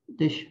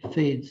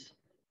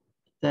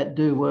that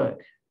do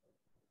work.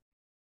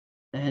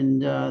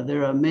 And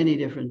there are many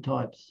different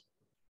types.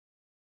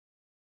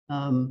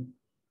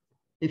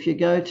 If you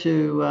go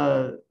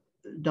to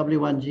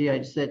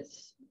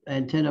W1GHZ's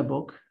antenna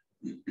book,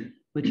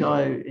 which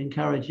I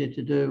encourage you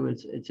to do,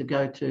 it's a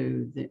go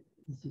to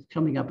This is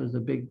coming up as a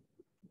big,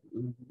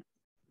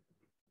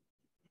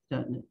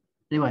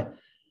 anyway,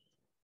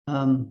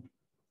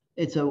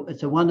 it's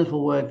a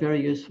wonderful work,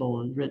 very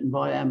useful, and written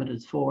by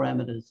amateurs, for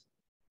amateurs.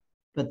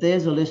 But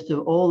there's a list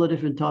of all the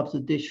different types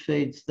of dish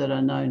feeds that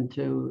are known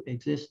to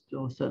exist,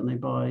 or certainly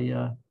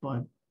by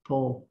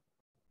Paul,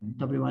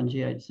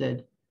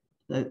 W1GHZ.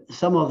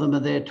 Some of them are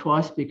there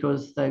twice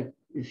because they,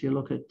 if you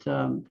look at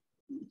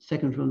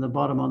second from the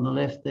bottom on the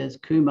left, there's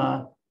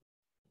Kumar,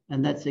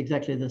 and that's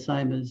exactly the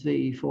same as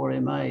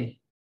VE4MA,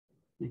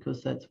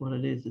 because that's what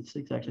it is. It's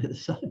exactly the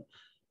same.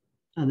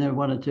 And there are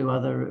one or two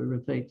other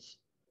repeats.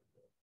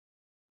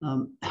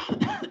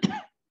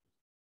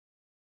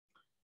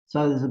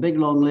 So there's a big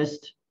long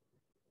list.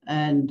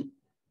 And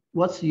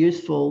what's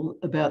useful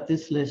about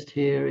this list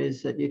here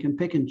is that you can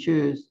pick and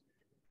choose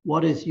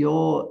what is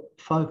your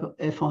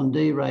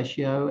F-on-D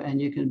ratio,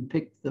 and you can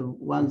pick the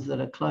ones that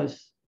are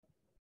close,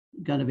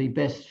 going to be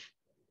best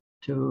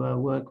to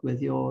work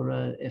with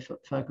your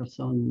focus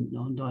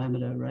on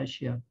diameter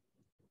ratio.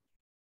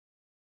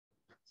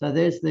 So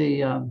there's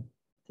the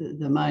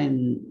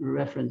main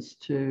reference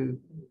to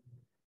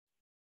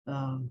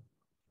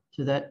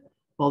that.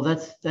 Well,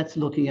 that's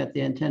looking at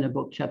the antenna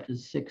book,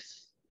 chapters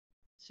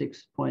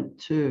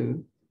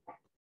 6.2.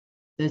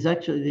 There's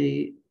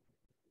actually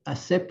a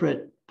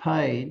separate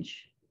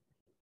page,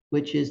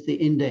 which is the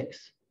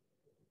index.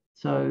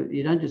 So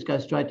you don't just go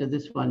straight to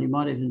this one. You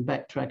might even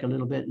backtrack a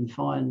little bit and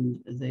find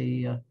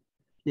the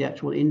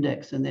actual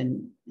index, and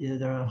then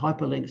there are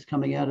hyperlinks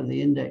coming out of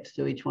the index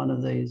to each one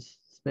of these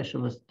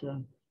specialist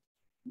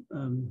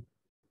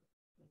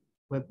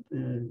web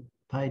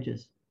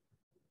pages.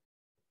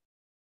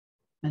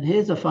 And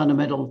here's a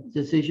fundamental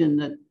decision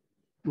that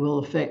will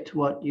affect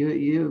what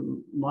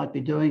you might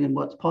be doing and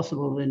what's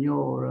possible in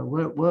your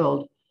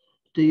world.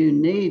 Do you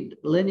need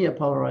linear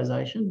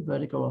polarization,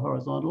 vertical or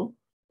horizontal,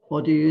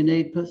 or do you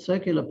need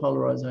circular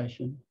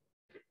polarization?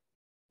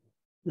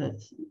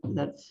 That's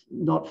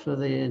not for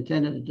the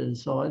antenna to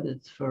decide.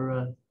 It's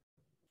for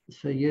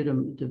you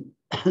to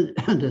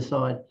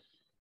decide.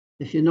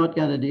 If you're not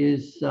going to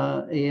use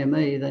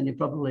EME, then you're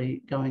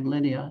probably going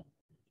linear.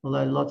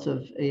 Although lots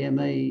of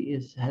EME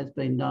has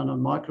been done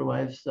on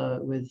microwaves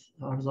with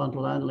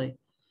horizontal only,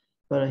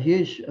 but a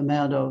huge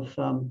amount of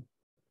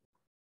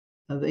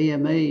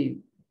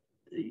EME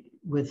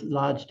with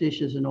large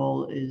dishes and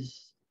all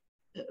is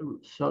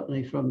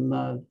certainly from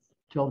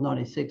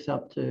 1296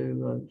 up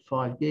to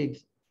 5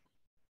 gigs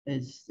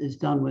is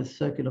done with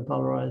circular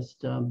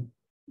polarized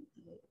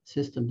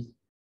systems.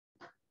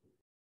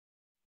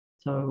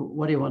 So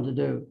what do you want to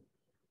do?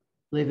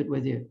 Leave it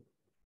with you.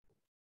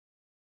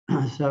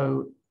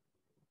 So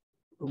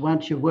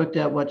once you've worked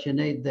out what you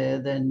need there,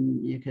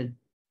 then you could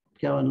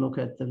go and look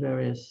at the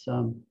various,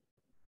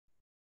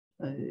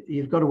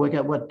 you've got to work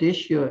out what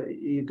dish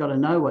you've got to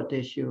know what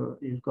dish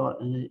you've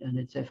got and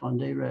its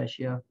F-on-D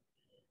ratio.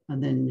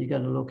 And then you got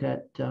to look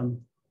at the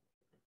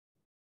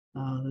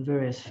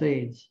various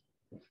feeds.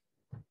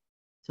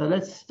 So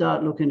let's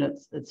start looking at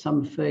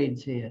some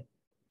feeds here.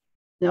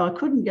 Now, I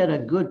couldn't get a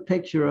good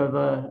picture of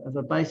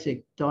a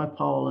basic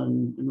dipole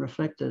and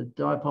reflector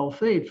dipole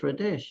feed for a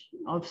dish.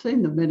 I've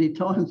seen them many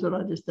times, but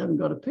I just haven't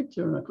got a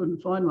picture and I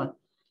couldn't find one.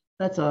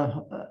 That's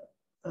a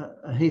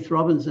Heath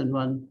Robinson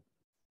one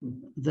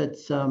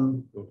that's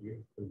is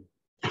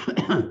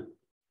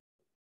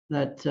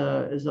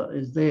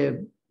there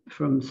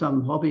from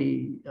some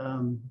hobby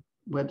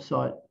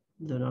website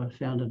that I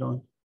found it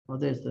on. Well,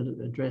 there's the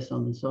address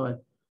on the side.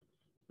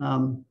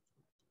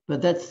 But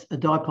that's a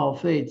dipole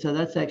feed. So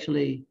that's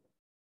actually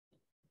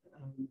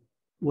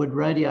would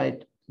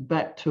radiate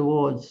back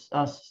towards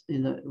us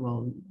in the,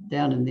 well,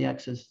 down in the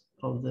axis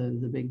of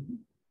the big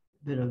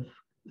bit of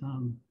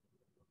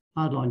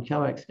hardline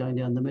coax going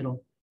down the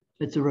middle.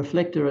 It's a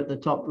reflector at the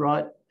top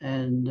right,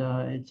 and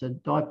it's a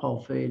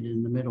dipole feed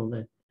in the middle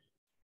there.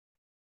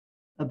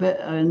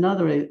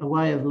 Another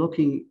way of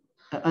looking,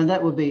 and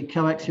that would be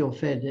coaxial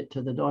fed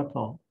to the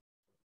dipole.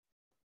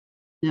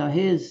 Now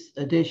here's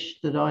a dish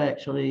that I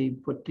actually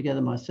put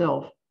together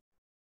myself.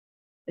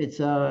 It's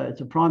a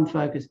prime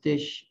focus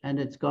dish, and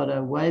it's got a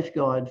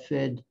waveguide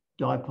fed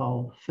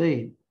dipole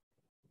feed.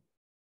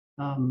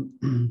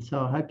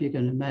 So I hope you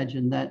can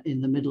imagine that in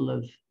the middle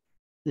of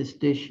this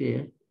dish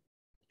here.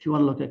 If you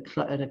want to look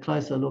at a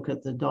closer look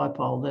at the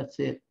dipole, that's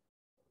it.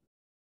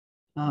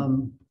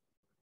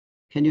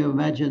 Can you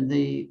imagine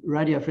the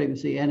radio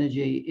frequency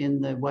energy in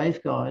the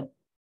waveguide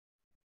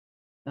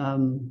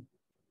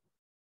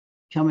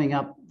coming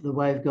up the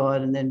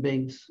waveguide and then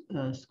being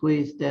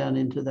squeezed down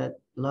into that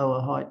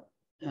lower height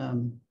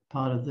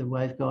part of the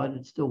waveguide?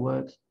 It still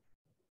works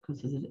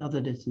because the other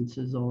distance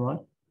is all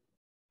right.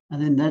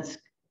 And then that's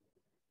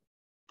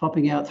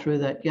popping out through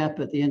that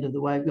gap at the end of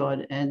the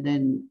waveguide and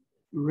then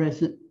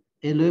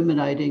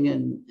illuminating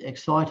and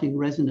exciting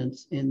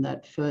resonance in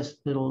that first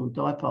little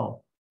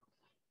dipole.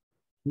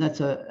 And that's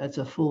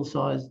a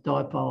full-size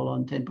dipole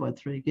on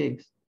 10.3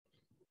 gigs.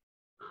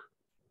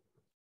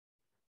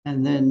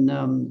 And then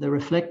the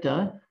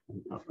reflector,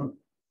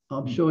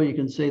 I'm sure you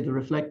can see the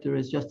reflector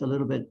is just a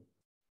little bit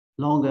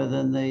longer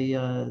than the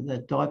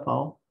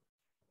dipole.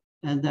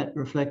 And that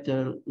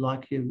reflector,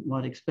 like you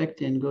might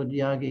expect in good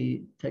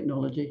Yagi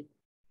technology,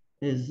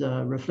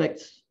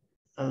 reflects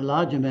a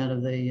large amount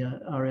of the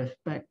RF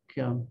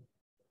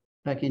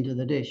back into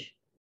the dish.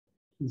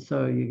 And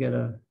so you get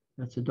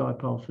that's a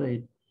dipole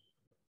feed.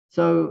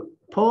 So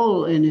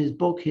Paul, in his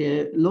book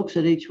here, looks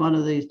at each one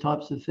of these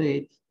types of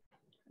feeds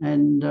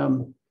and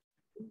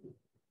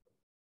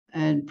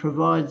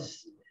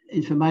provides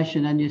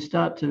information, and you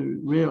start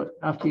to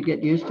after you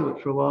get used to it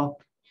for a while.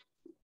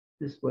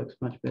 This works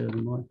much better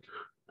than mine.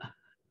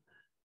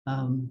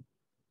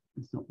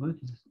 It's not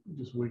working.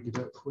 Just work it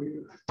out for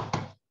you.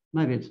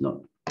 Maybe it's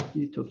not.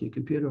 You took your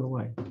computer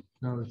away.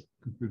 No,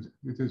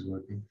 it is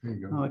working. There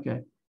you go. Oh,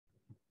 okay.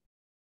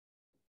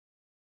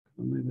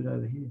 I'll move it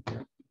over here.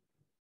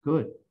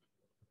 Good.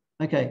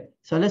 Okay,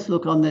 so let's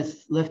look on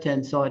this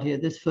left-hand side here.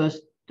 This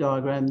first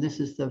diagram, this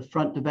is the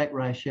front to back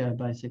ratio,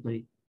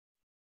 basically.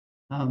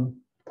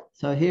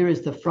 So here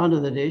is the front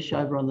of the dish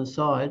over on the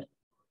side,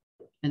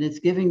 and it's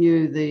giving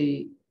you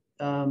the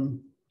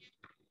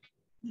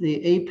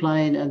E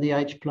plane and the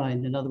H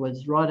plane. In other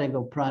words, right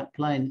angle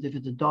planes. If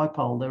it's a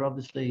dipole, they're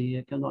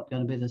obviously not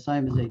going to be the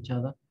same as each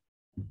other,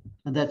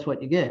 and that's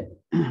what you get.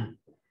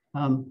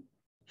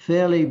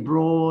 Fairly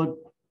broad,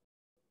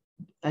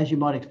 as you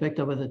might expect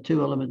with a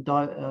two-element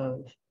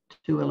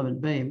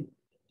beam,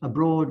 a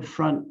broad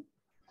front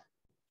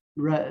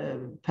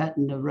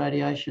pattern of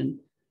radiation,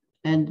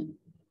 and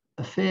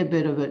a fair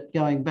bit of it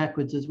going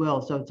backwards as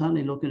well. So it's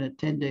only looking at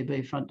 10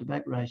 dB front to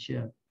back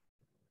ratio.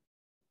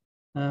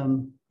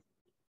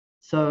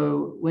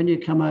 So when you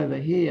come over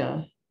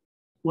here,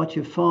 what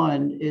you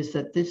find is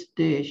that this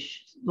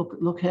dish,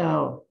 look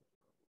how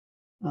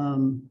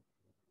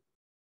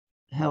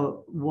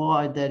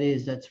wide that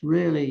is. That's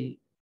really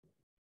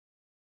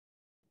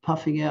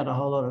puffing out a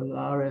whole lot of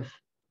RF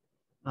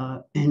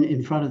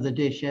in front of the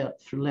dish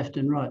out from left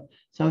and right.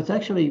 So it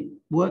actually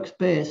works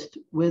best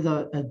with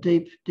a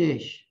deep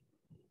dish.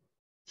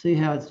 See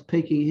how it's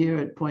peaking here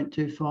at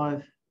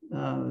 0.25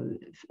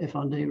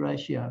 F/D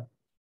ratio.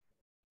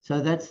 So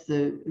that's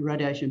the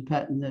radiation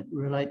pattern that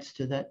relates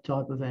to that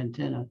type of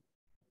antenna.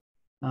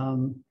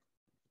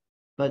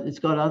 But it's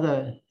got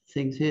other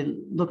things here.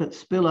 Look at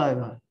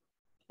spillover.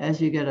 As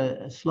you get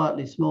a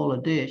slightly smaller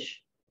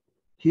dish,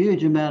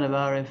 huge amount of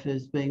RF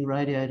is being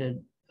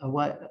radiated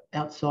away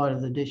outside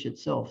of the dish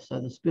itself. So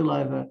the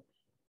spillover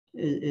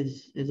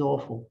is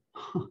awful,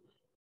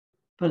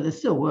 but they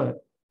still work.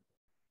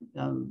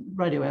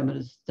 Radio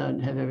amateurs don't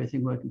have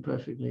everything working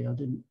perfectly. I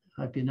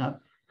hope you know.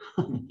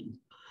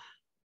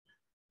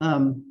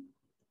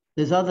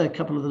 There's other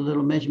couple of the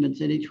little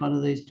measurements in each one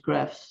of these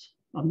graphs.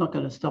 I'm not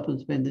going to stop and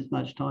spend this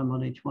much time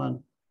on each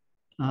one.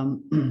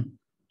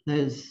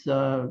 There's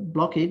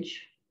blockage,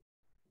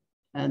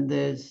 and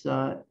there's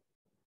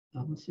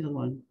what's the other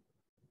one?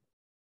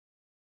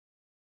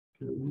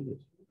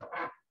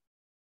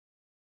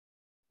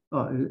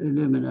 Oh,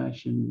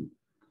 illumination.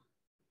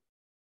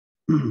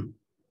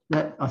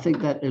 I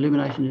think that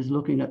illumination is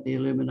looking at the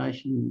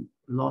illumination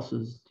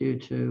losses due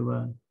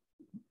to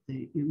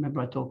you remember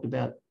I talked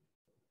about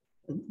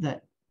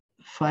that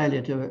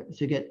failure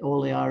to get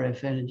all the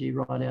RF energy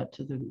right out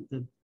to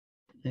the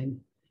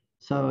thing.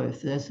 So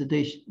if there's the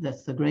dish,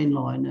 that's the green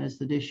line. As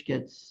the dish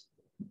gets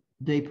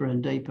deeper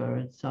and deeper,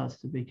 it starts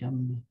to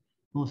become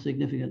more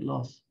significant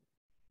loss.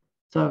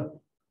 So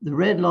the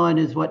red line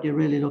is what you're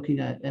really looking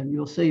at, and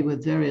you'll see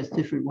with various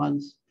different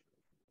ones,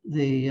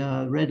 the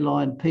red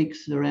line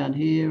peaks around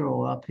here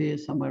or up here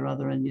somewhere or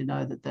other, and you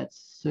know that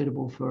that's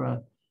suitable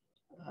for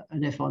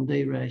an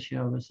F/D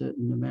ratio of a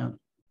certain amount.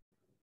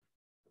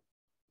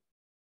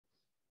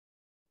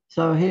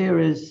 So here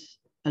is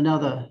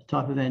another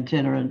type of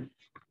antenna, and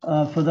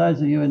for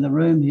those of you in the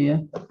room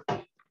here,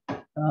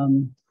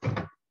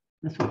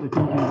 that's what we're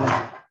talking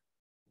about.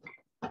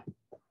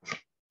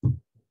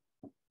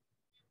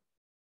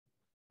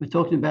 We're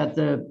talking about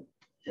the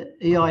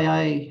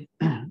EIA,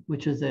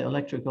 which is the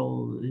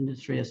Electrical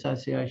Industry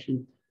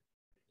Association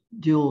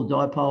dual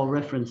dipole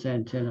reference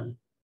antenna.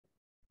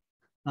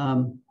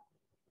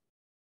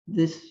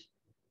 This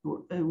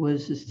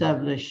was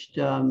established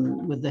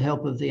with the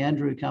help of the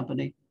Andrew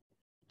Company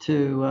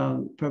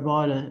to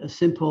provide a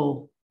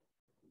simple,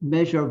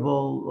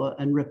 measurable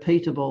and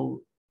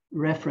repeatable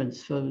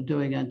reference for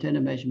doing antenna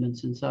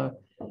measurements. And so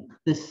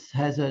this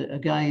has a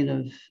gain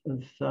of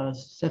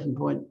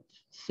 7.7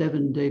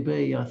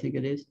 dB, I think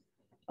it is,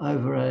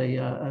 over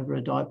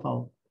a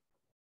dipole.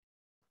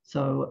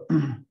 So,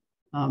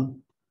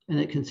 and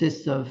it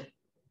consists of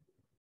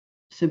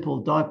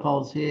simple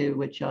dipoles here,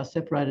 which are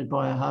separated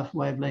by a half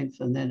wavelength,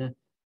 and then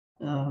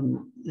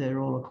they're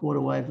all a quarter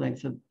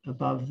wavelength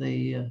above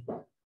the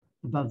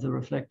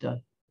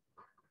reflector.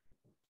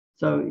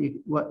 So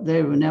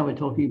now we're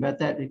talking about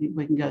that.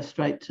 We can go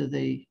straight to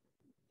the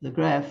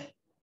graph.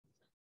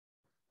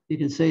 You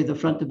can see the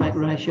front to back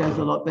ratio is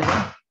a lot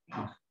better.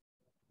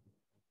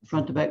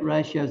 Front to back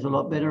ratio is a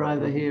lot better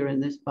over here in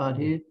this part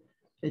here.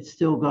 It's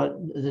still got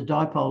the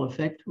dipole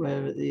effect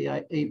where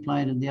the E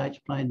plane and the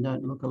H plane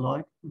don't look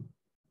alike.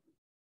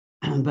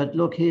 But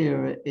look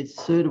here,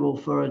 it's suitable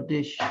for a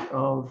dish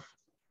of,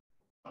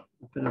 I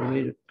better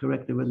read it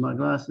correctly with my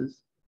glasses,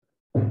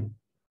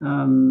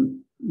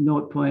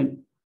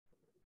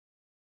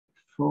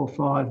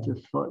 0.45 to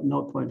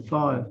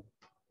 0.5.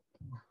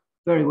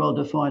 Very well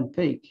defined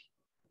peak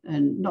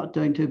and not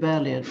doing too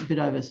badly, a bit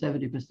over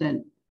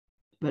 70%.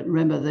 But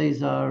remember,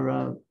 these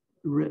are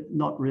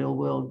not real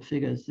world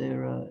figures.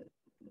 They're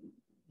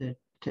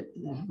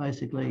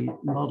basically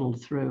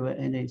modeled through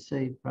an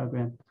NEC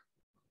program.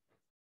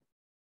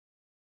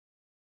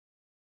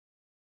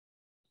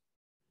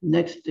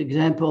 Next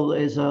example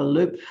is a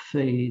loop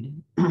feed.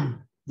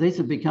 These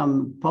have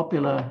become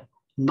popular.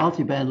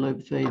 Multiband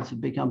loop feeds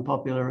have become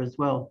popular as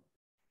well.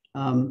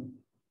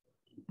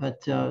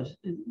 But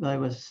they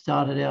were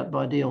started out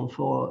by Deal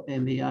for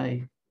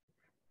MEA.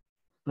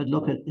 But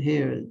look at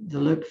here, the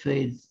loop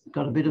feed's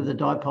got a bit of the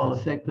dipole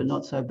effect, but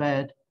not so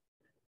bad.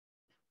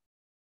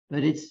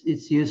 But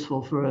it's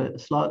useful for a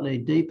slightly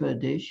deeper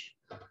dish,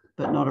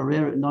 but not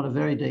a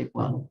very deep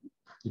one.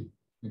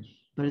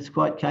 But it's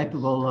quite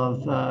capable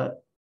of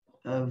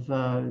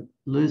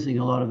losing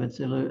a lot of its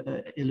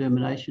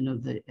illumination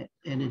of the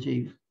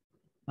energy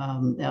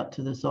out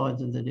to the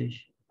sides of the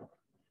dish.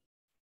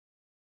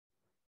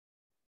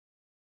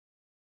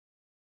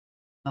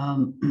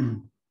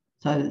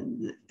 So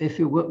if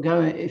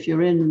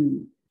you're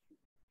in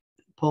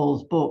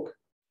Paul's book,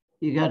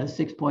 you go to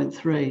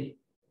 6.3.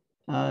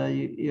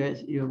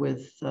 You're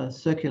with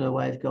circular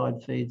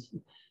waveguide feeds.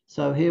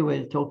 So here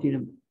we're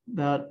talking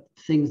about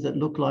things that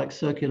look like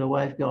circular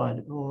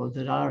waveguide, or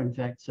that are in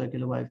fact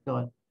circular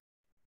waveguide.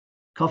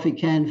 Coffee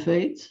can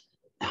feeds.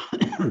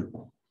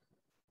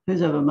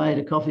 Who's ever made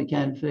a coffee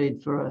can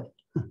feed for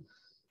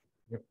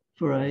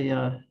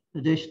a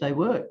dish? They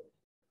work.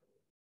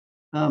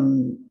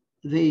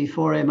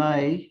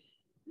 V4MA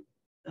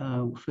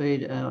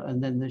feed,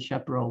 and then the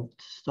chaparral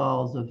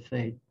styles of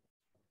feed.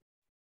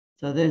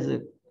 So there's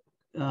a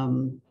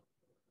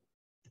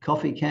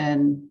coffee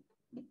can.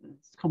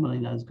 It's commonly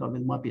known as coffee.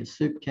 It might be a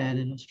soup can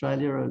in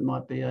Australia, or it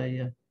might be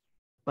a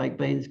baked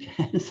beans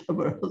can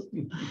somewhere else.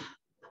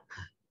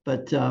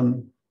 But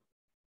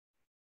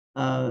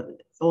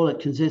all it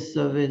consists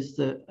of is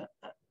a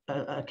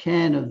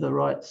can of the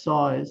right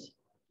size,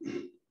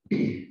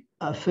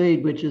 a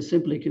feed which is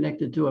simply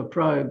connected to a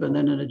probe, and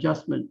then an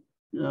adjustment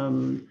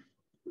on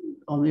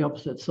the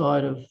opposite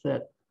side of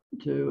that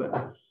to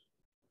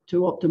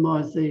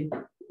optimize the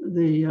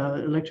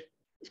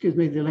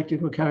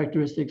electrical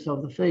characteristics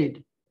of the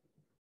feed.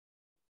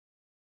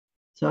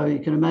 So you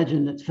can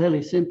imagine it's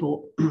fairly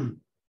simple,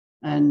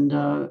 and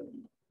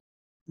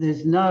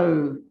there's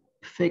no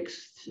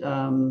fixed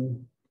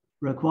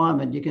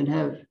requirement. You can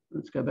have,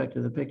 let's go back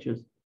to the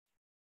pictures.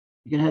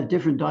 You can have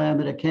different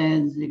diameter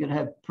cans. You can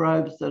have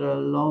probes that are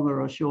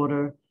longer or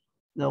shorter.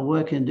 They'll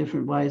work in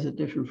different ways at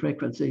different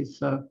frequencies.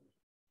 So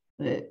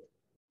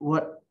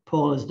what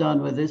Paul has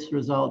done with this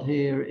result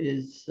here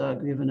is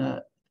given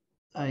a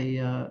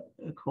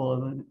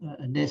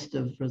nest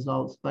of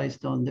results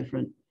based on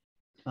different,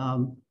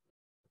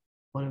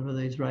 whatever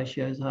these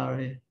ratios are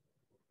here.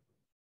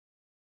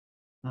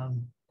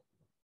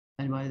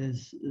 Anyway,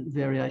 there's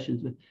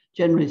variations, but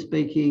generally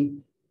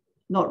speaking,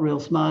 not real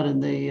smart in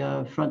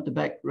the front to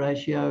back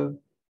ratio,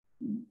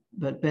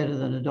 but better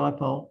than a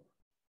dipole.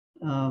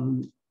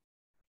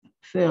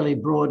 Fairly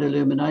broad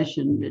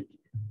illumination,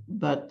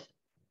 but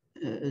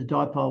a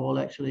dipole will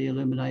actually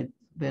illuminate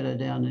better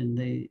down in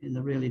the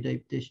really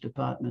deep dish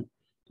department.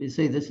 You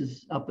see, this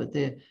is up at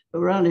there,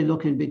 but we're only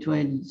looking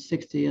between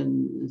 60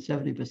 and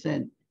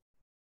 70%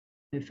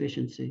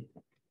 efficiency.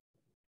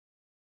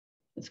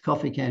 It's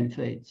coffee can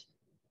feeds,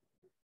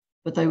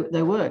 but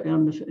they work.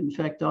 In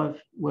fact,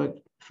 I've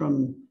worked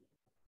from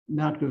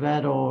Mount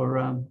Gravatt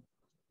or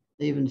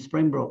even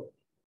Springbrook.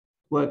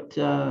 Worked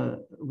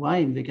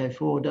Wayne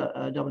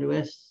VK4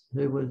 WS,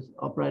 who was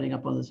operating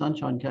up on the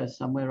Sunshine Coast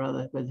somewhere or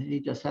other, but he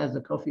just has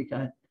a coffee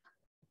can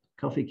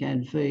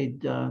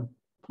feed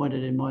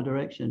pointed in my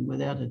direction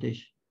without a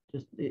dish,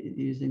 just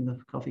using the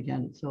coffee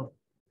can itself.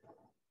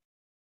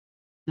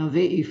 Now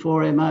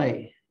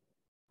VE4MA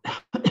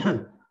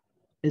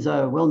is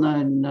a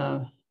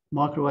well-known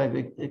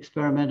microwave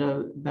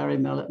experimenter, Barry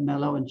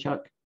Mello and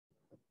Chuck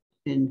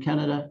in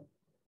Canada,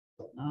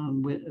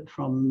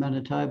 from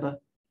Manitoba.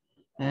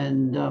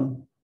 And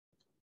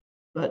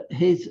but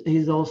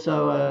he's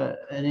also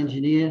an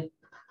engineer,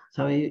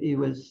 so he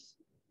was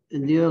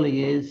in the early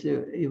years.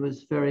 He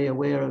was very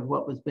aware of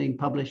what was being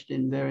published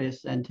in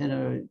various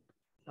antenna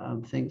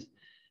things,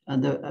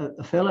 and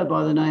a fellow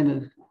by the name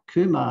of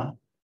Kumar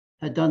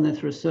had done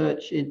this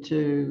research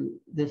into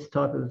this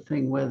type of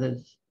thing, where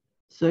there's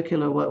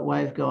circular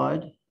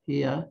waveguide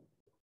here,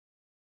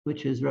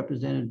 which is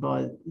represented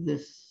by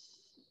this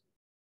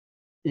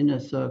inner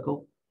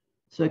circle.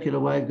 Circular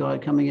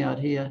waveguide coming out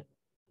here,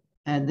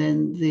 and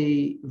then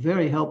the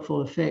very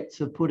helpful effects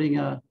of putting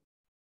a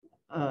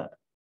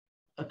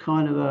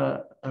kind of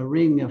a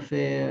ring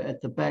affair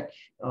at the back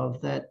of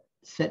that,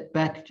 set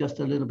back just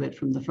a little bit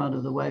from the front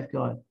of the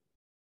waveguide.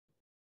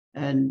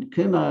 And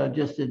Kumar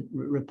just had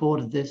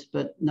reported this,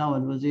 but no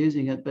one was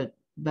using it. But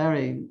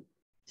Barry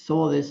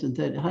saw this and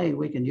said, hey,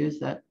 we can use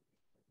that.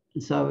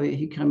 And so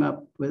he came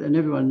up with, and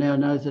everyone now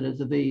knows it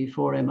as a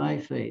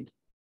VE4MA feed.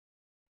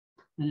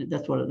 And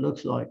that's what it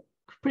looks like.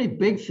 Pretty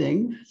big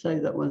thing. Say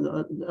that one's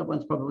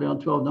probably on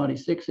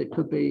 1296. It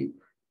could be,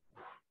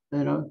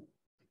 you know,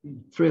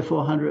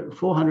 300 or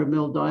 400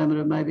 mil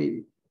diameter,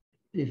 maybe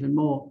even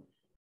more.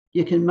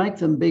 You can make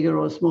them bigger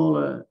or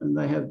smaller, and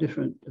they have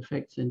different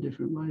effects in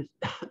different ways.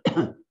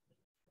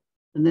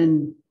 And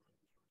then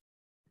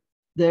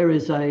there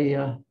is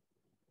a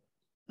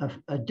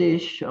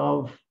dish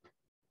of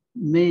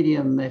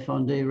medium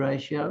F-on-D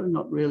ratio,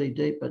 not really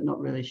deep, but not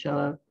really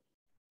shallow.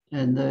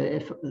 And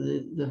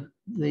the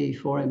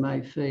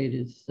 4MA feed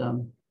is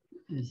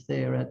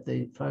there at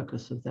the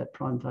focus of that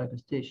prime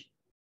focus dish.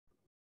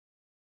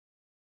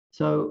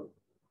 So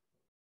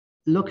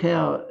look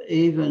how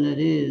even it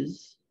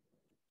is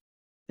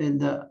in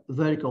the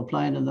vertical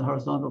plane and the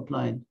horizontal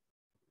plane.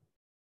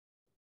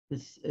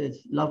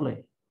 It's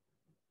lovely.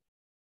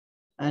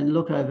 And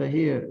look over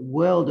here,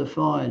 well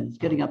defined. It's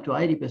getting up to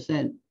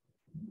 80%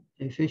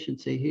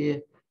 efficiency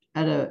here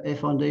at a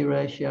F-on-D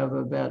ratio of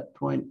about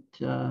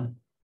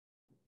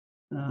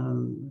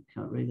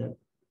can't read that,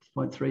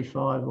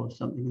 0.35 or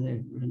something there,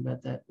 around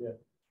about that. Yeah.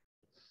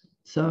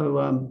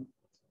 So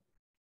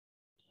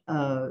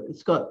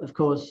it's got, of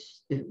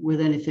course,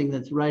 with anything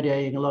that's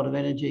radiating a lot of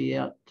energy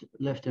out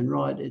left and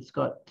right, it's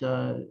got,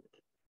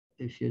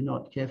 if you're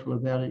not careful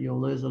about it,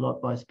 you'll lose a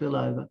lot by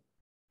spillover.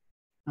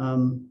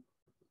 And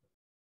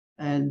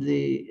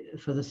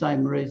for the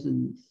same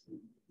reasons,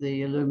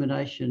 the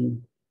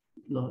illumination,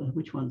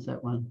 which one's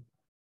that one?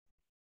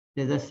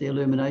 Yeah, that's the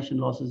illumination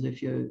losses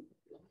if you're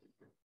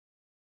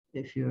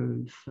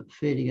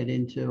feeding it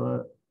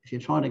into if you're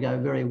trying to go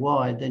very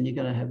wide, then you're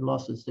going to have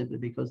losses simply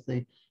because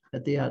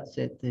at the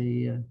outset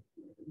the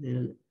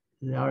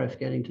RF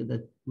getting to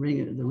the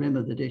rim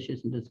of the dish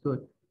isn't as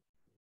good.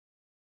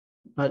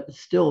 But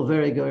still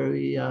very,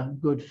 very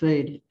good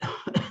feed.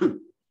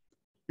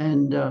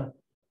 And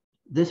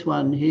this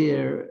one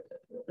here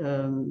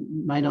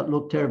may not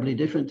look terribly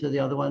different to the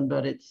other one,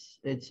 but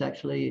it's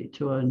actually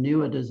to a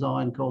newer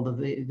design called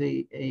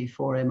the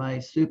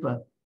VE4MA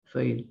Super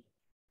feed.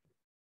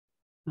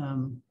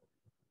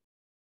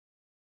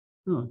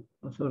 Oh,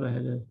 I thought I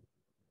had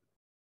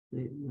I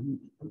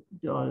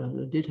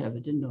did have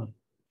it, didn't I?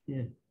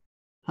 Yeah.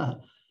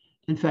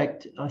 In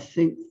fact, I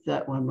think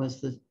that one was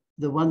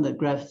the one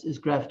that is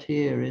graphed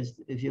here is,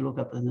 if you look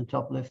up in the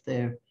top left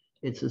there,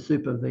 it's a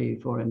Super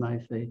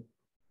VE4MA feed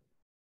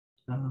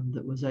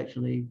that was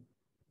actually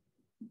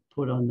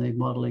put on the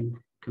modeling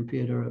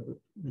computer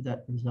with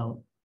that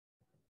result.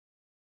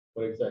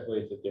 What exactly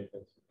is the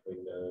difference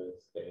between the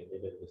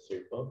standard and the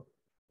super?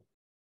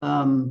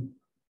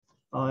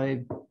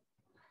 I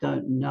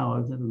don't know.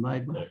 I've never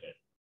made one. Okay.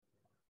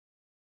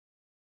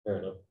 Fair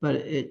enough.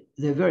 But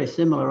they're very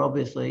similar,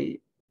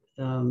 obviously.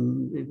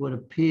 It would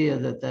appear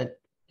that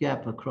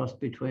gap across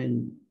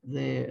between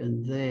there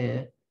and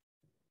there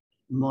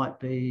might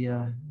be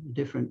a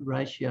different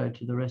ratio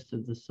to the rest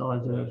of the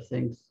size of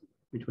things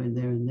between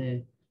there and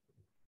there.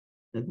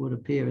 That would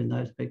appear in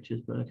those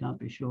pictures, but I can't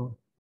be sure.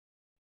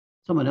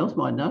 Someone else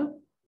might know.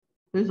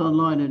 Who's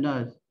online who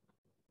knows?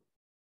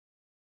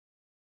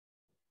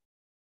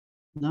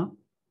 No?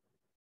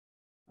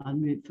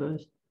 Unmute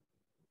first.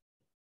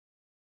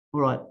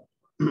 All right.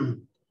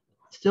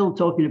 Still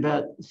talking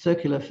about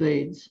circular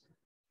feeds.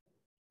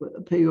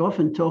 People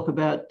often talk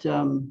about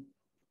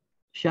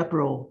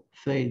chaparral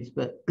feeds,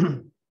 but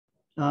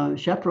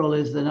chaparral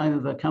is the name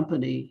of a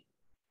company,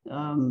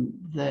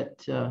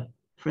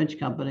 French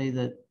company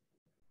that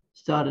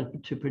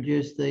started to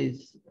produce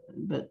these,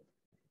 but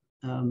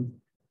and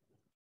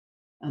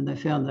they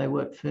found they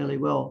worked fairly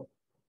well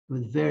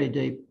with very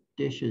deep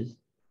dishes.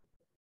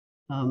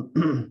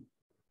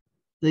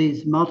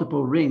 These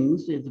multiple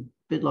rings is a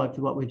bit like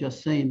what we've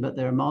just seen, but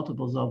there are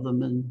multiples of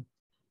them and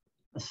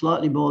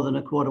slightly more than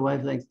a quarter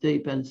wavelength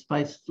deep and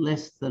spaced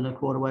less than a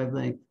quarter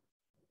wavelength.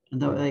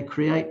 And they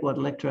create what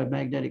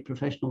electromagnetic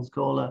professionals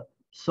call a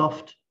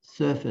soft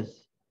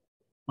surface,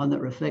 one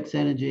that reflects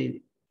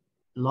energy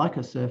like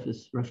a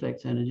surface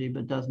reflects energy,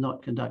 but does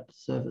not conduct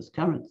surface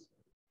currents.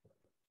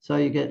 So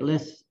you get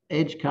less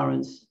edge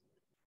currents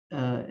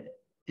in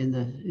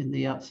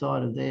the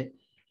outside of there,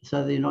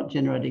 so they're not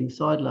generating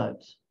side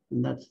lobes.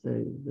 And that's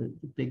the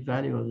big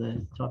value of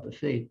the type of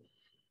feed.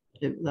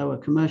 They were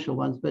commercial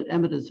ones, but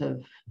amateurs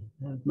have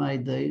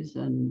made these.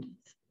 And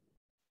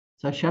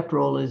so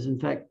chaparral is in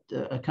fact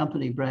a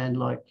company brand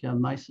like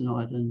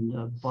Masonite and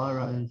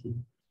Biro.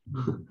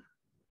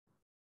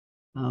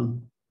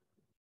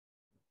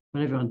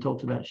 But everyone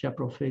talks about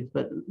chaparral feeds.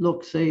 But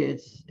look, see,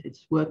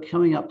 we're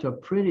coming up to a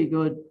pretty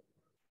good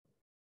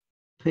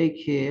peak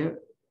here,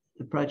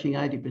 approaching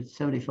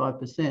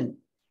 75%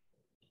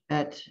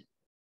 at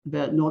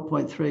about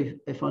 0.3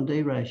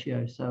 F-on-D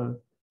ratio. So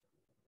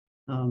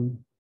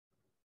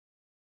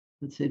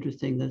it's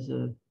interesting. There's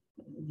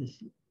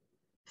this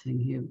thing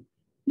here.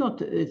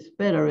 It's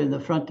better in the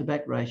front to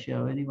back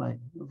ratio anyway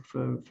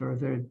for a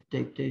very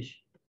deep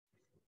dish.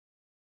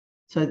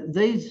 So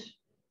these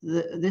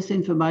this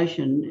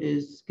information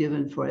is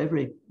given for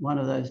every one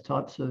of those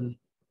types of,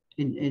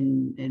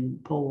 in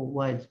Paul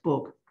Wade's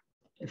book,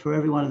 for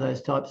every one of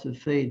those types of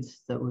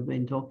feeds that we've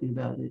been talking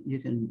about. You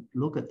can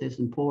look at this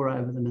and pore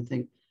over them and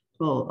think,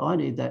 well, I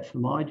need that for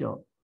my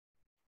job.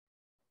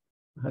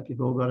 I hope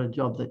you've all got a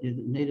job that you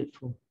need it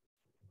for.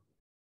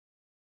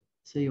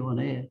 See you on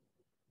air.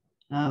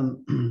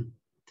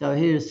 So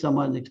here's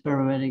someone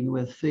experimenting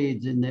with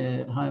feeds in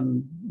their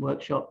home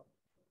workshop,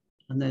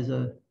 and there's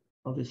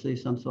obviously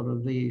some sort of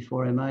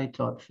VE4MA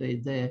type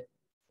feed there.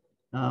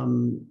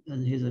 And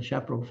here's a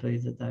chaparral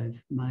feed that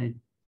they've made.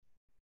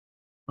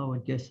 I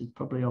would guess it's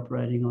probably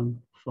operating on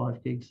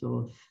 5 gigs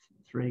or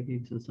 3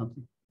 gigs or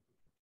something.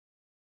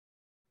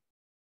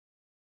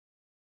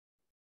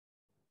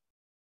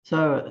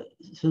 So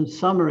some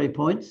summary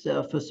points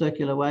for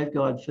circular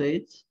waveguide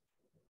feeds.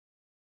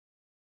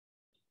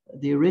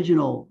 The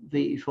original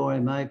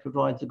VE4MA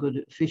provides a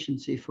good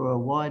efficiency for a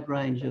wide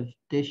range of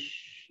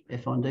dish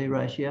F-on-D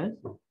ratios.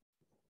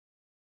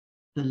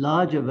 The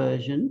larger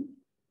version,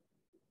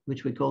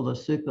 which we call the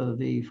Super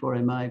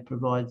VE4MA,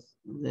 provides,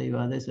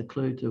 there's a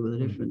clue to the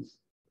difference,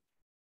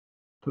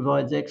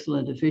 provides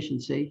excellent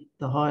efficiency,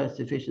 the highest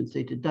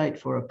efficiency to date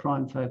for a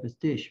prime focus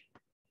dish,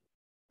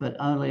 but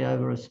only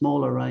over a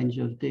smaller range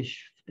of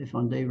dish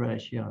F-on-D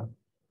ratio.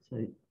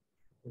 So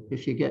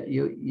if you get,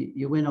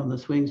 you win on the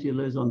swings, you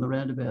lose on the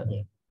roundabout.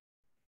 Yeah.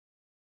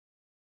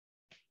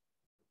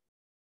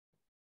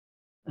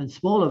 And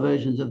smaller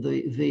versions of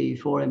the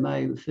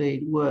VE4MA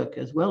feed work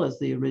as well as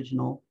the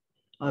original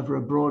over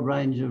a broad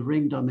range of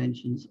ring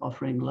dimensions,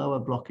 offering lower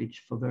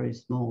blockage for very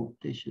small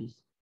dishes.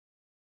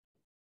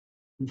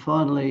 And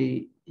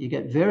finally, you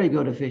get very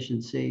good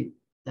efficiency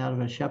out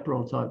of a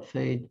chaparral type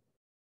feed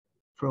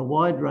for a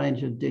wide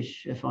range of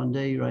dish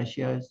F-on-D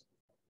ratios,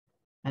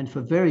 and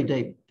for very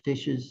deep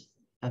dishes,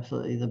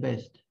 absolutely the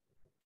best.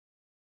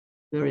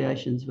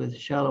 Variations with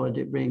shallower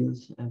dip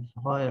rings have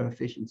higher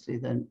efficiency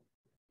than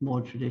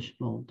more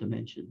traditional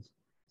dimensions.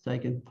 So you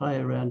can play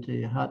around to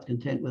your heart's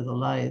content with a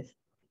lathe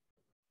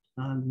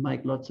and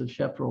make lots of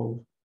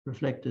chaparral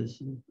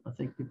reflectors, and I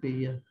think you'd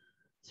be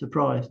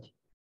surprised.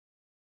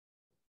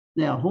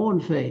 Now,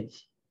 horn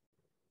feeds.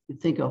 You'd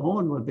think a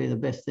horn would be the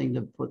best thing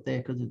to put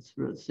there because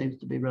it seems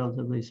to be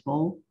relatively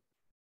small,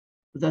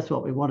 but that's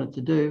what we wanted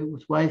to do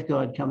with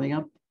waveguide coming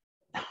up.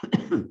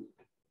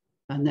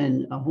 And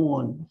then a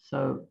horn.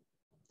 So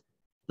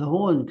the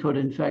horn could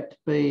in fact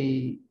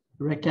be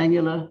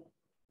rectangular,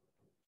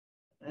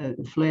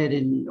 flared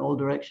in all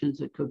directions.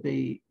 It could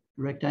be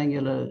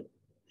rectangular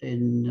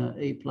in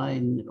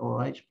E-plane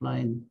or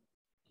H-plane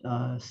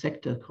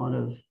sector kind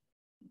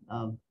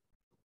of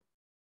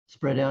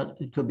spread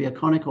out. It could be a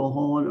conical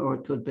horn, or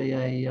it could be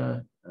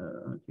a,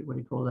 what do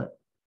you call that?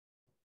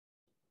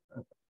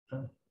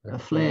 A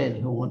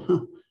flared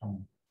horn.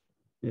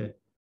 Yeah.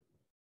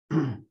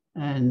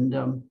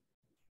 And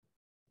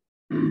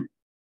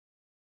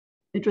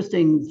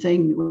interesting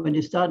thing when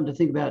you're starting to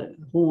think about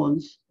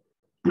horns,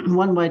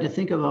 one way to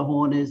think of a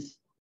horn is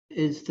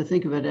to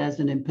think of it as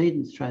an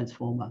impedance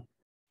transformer,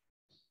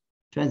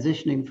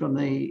 transitioning from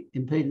the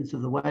impedance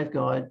of the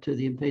waveguide to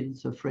the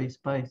impedance of free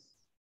space.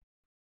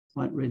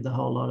 Won't read the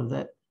whole lot of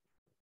that.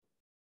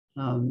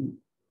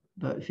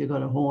 But if you've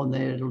got a horn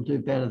there, it'll do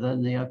better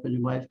than the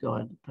open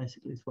waveguide,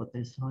 basically is what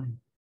they're saying.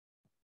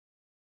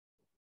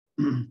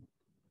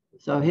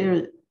 So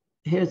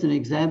here's an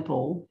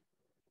example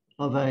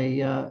of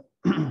a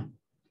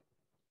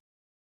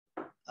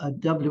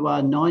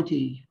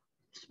WR90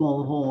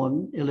 small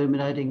horn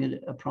illuminating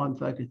a prime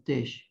focus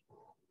dish.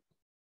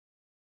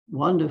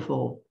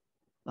 Wonderful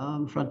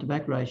front to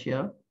back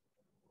ratio.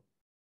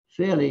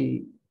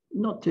 Fairly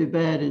not too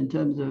bad in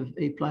terms of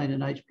E-plane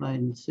and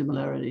H-plane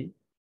similarity.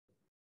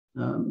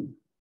 But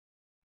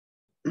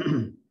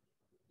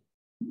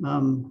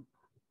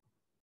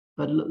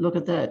look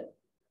at that.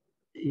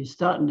 You're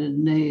starting to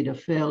need a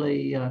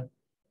fairly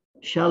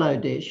shallow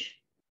dish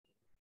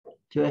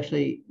to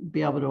actually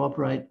be able to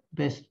operate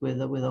best with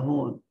a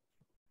horn.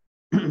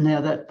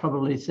 Now that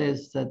probably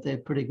says that they're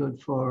pretty good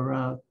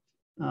for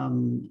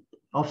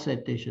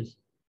offset dishes,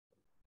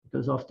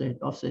 because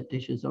offset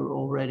dishes are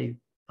already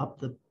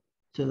up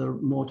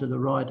more to the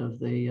right of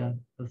the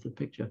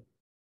picture.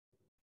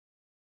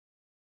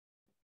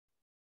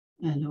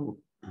 And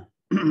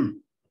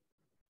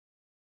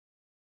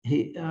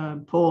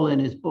Paul in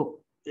his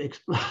book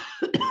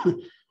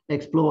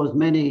explores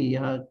many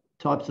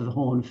types of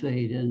horn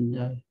feed, and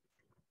I'm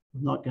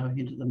not going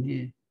into them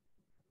here.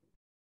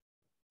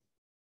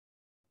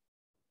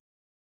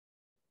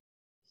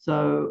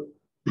 So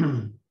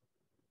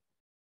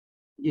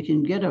you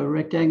can get a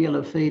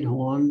rectangular feed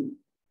horn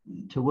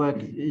to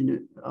work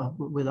in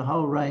with a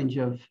whole range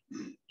of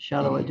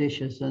shallower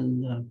dishes,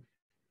 and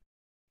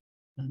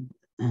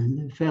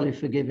they're fairly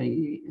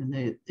forgiving and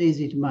they're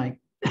easy to make.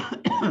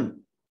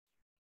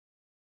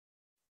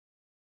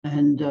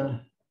 And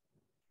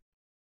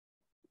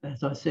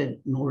as I said,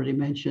 already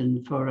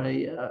mentioned, for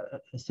a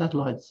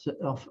satellite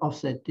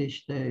offset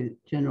dish, they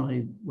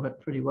generally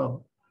work pretty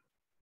well.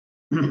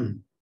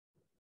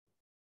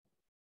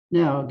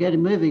 Now,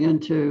 moving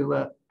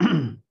into,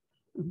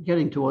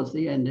 getting towards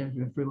the end,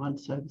 everyone,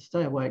 so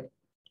stay awake.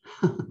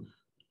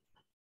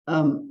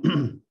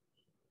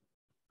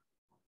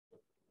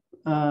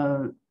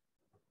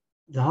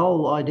 The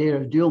whole idea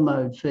of dual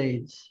mode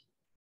feeds,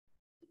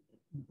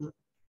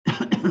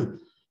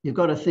 you've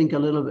got to think a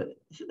little bit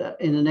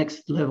in the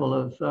next level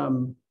of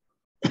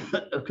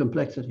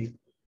complexity.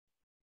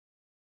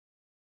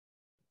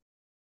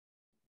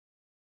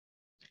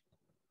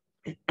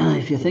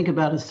 If you think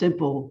about a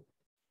simple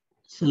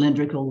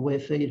cylindrical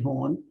feed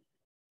horn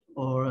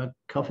or a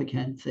coffee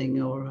can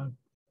thing or a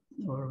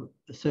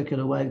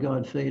circular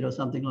waveguide feed or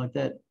something like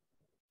that,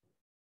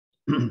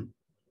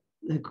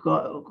 they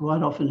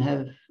quite often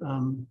have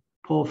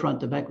poor front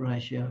to back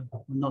ratio,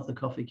 not the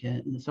coffee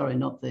can, sorry,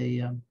 not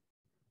the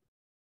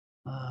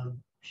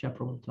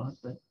chaparral type,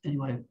 but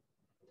anyway.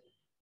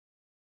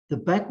 The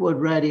backward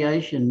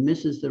radiation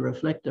misses the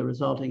reflector,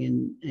 resulting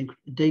in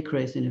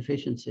decrease in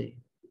efficiency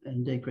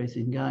and decrease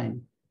in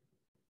gain.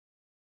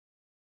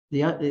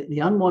 The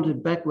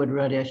unwanted backward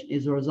radiation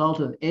is a result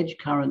of edge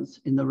currents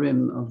in the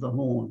rim of the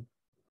horn.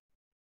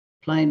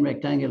 Plain,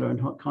 rectangular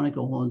and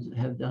conical horns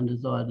have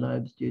undesired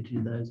lobes due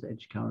to those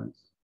edge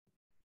currents.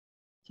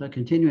 So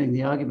continuing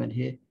the argument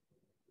here,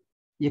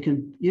 you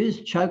can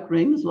use choke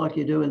rings like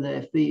you do in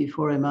the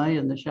FBE4MA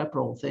and the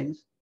chaparral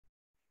things.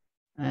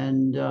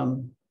 And,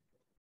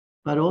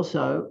 but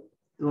also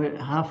we're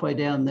halfway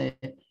down there.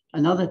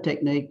 Another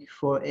technique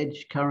for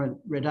edge current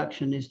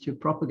reduction is to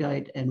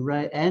propagate and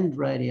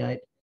radiate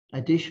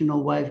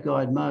additional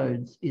waveguide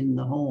modes in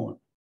the horn.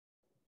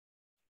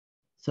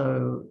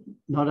 So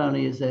not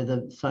only is there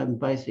the same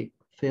basic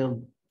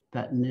field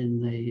pattern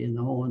in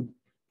the horn,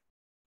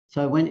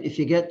 so if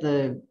you get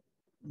the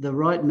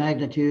right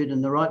magnitude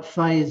and the right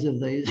phase of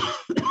these,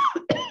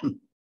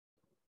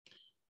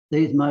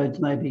 these modes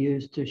may be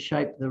used to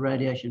shape the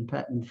radiation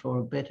pattern for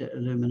a better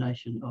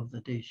illumination of the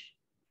dish.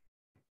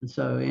 And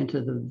so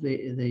enter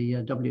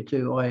the W2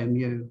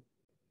 IMU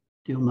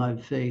dual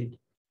mode feed.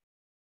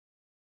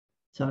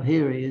 So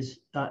here he is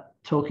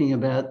talking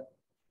about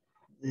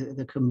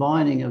the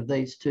combining of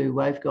these two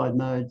waveguide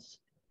modes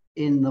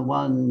in the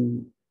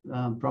one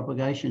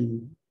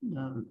propagation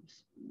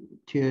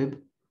tube,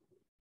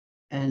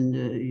 and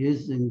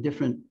using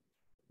different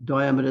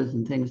diameters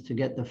and things to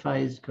get the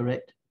phase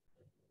correct.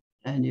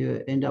 And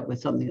you end up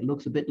with something that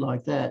looks a bit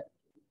like that.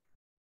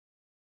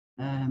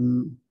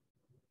 And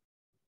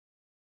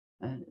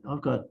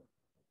I've got,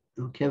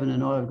 Kevin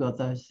and I have got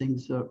those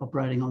things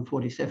operating on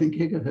 47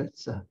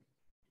 gigahertz. So.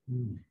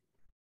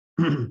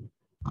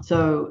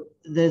 So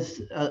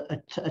there's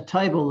a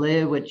table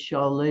there, which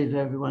I'll leave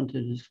everyone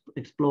to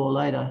explore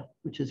later,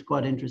 which is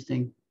quite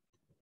interesting.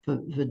 For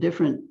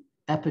different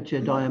aperture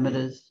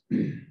diameters,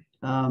 you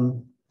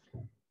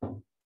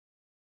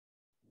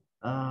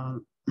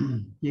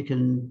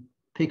can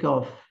pick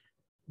off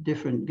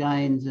different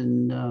gains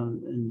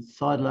and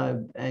side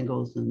lobe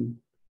angles and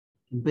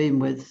beam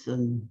widths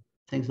and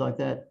things like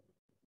that.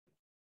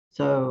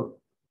 So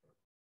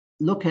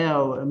look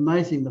how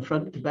amazing the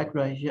front to back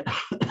ratio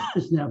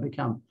has now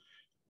become.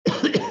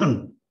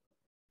 30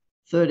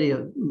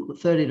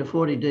 to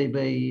 40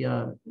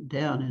 dB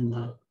down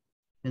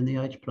in the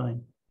H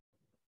plane.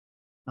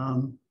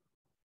 And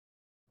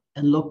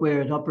look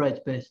where it operates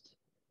best.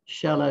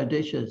 Shallow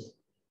dishes.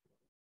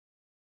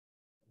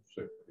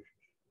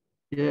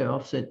 Yeah,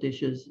 offset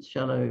dishes,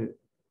 shallow,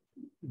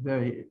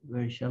 very,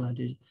 very shallow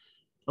dishes.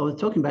 I was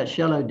talking about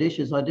shallow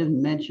dishes. I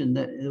didn't mention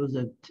that there was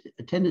a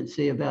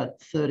tendency about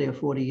 30 or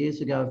 40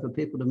 years ago for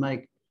people to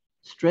make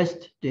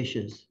stressed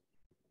dishes.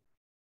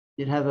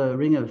 You'd have a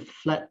ring of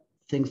flat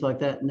things like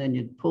that, and then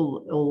you'd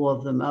pull all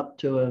of them up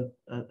to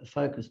a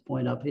focus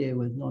point up here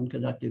with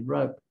non-conductive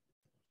rope,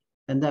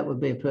 and that would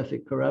be a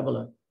perfect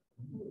parabola.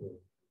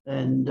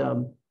 And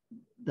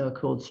they were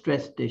called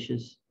stressed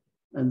dishes,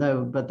 and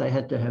but they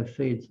had to have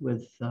feeds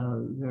with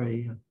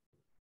very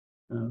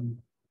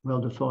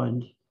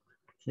well-defined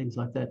things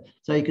like that.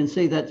 So you can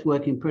see that's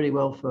working pretty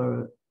well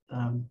for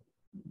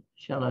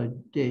shallow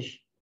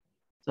dish.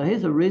 So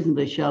here's a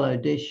reasonably shallow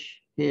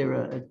dish here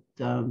at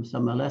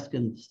some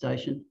Alaskan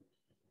station.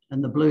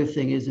 And the blue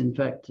thing is in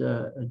fact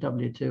a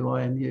W2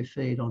 IMU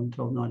feed on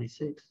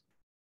 1296.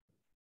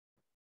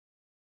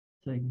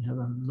 So you can have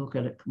a look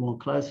at it more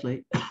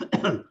closely.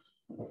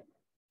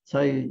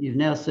 So you've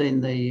now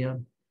seen the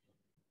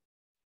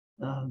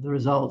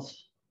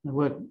results. They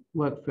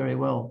work very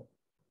well.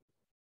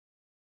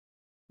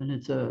 And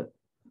it's a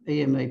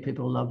EME,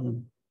 people love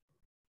them.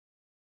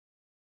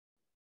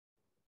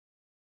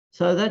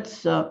 So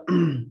that's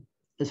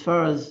as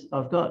far as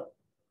I've got.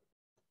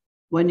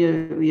 When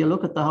you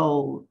look at the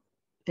whole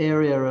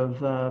area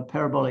of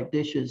parabolic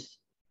dishes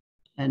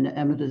and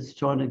amateurs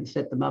trying to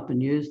set them up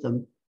and use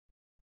them,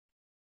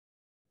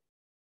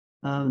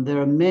 there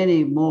are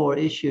many more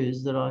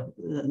issues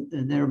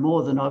and there are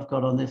more than I've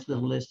got on this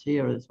little list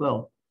here as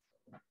well.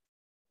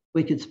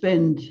 We could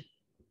spend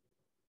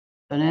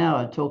an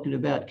hour talking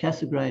about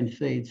Cassegrain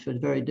feeds for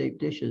very deep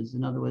dishes.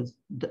 In other words,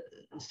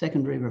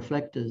 secondary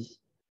reflectors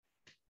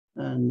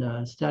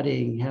and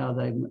studying how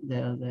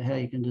how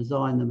you can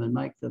design them and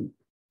make them.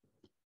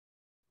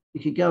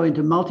 You could go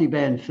into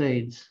multi-band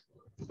feeds.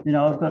 You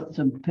know, I've got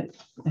some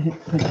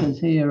pictures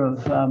here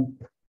of,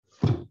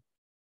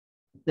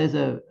 there's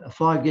a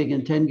 5 gig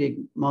and 10 gig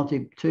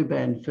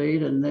two-band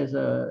feed, and there's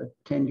a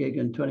 10 gig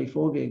and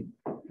 24 gig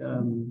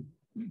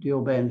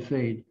dual band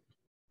feed.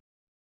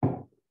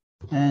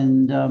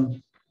 And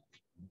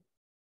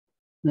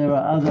there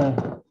are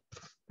other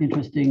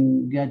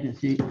interesting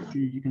gadgets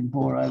you can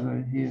pour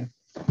over here.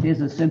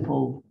 Here's a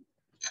simple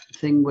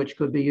thing which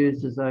could be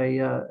used as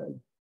a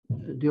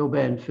dual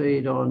band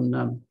feed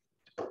on,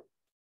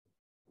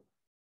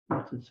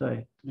 what's it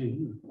say?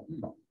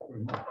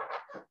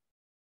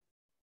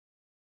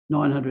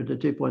 900 to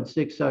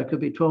 2.6, so it could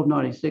be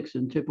 1296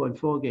 and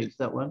 2.4 gigs,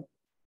 that one,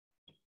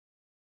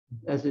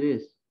 as it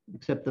is,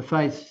 except the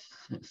face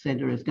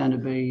center is going to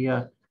be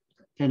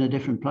in a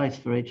different place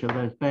for each of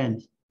those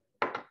bands.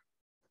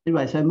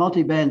 Anyway, so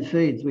multi-band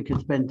feeds we could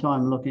spend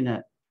time looking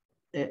at.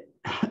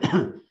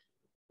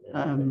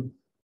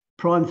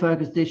 Prime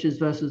focus dishes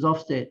versus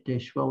offset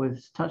dish. Well,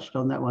 we've touched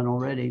on that one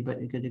already,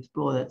 but you could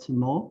explore that some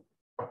more.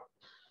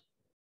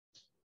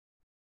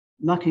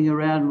 Mucking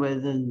around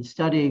with and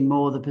studying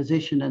more the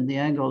position and the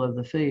angle of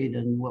the feed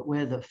and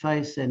where the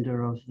phase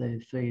center of the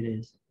feed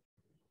is.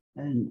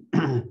 And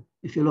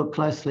if you look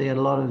closely at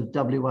a lot of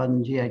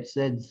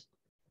W1GHZ's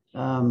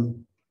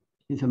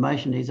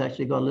information, he's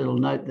actually got a little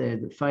note there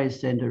that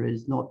phase center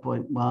is 0.1 or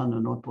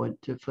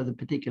 0.2 for the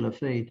particular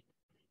feed.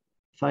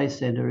 Phase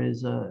center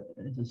is a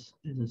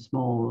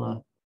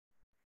small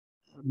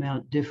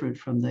amount different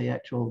from the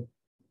actual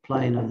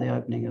plane of the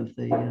opening of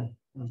the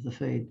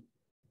feed.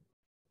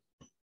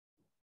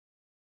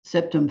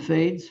 Septum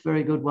feeds,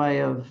 very good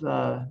way of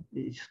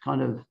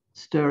kind of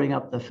stirring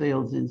up the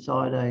fields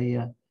inside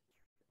a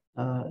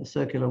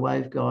circular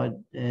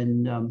waveguide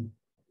and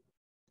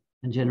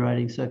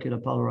generating circular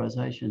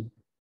polarization.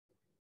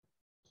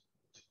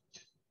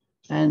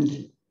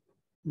 And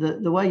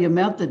the way you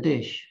mount the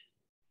dish,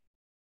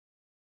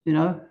 you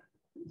know,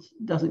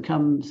 it doesn't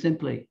come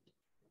simply.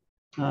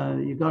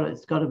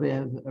 It's got to be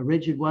a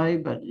rigid way,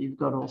 but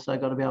you've also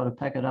got to be able to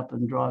pack it up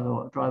and drive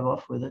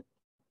off with it.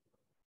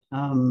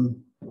 I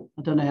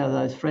don't know how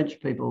those French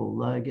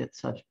people get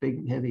such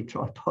big, heavy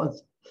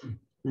tripods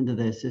into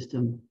their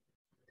system.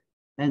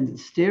 And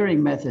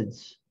steering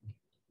methods.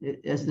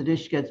 As the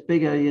dish gets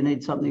bigger, you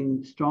need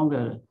something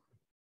stronger,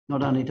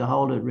 not only to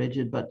hold it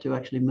rigid, but to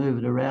actually move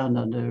it around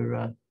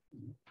under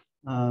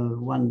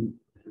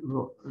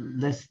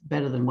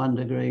better than 1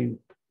 degree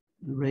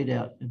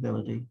readout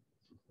ability.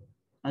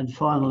 And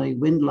finally,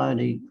 wind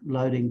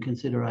loading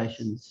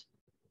considerations.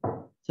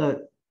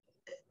 So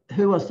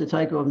who wants to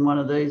take on one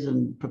of these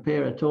and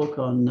prepare a talk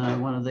on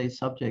one of these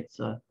subjects?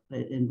 I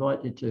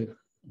invite you to.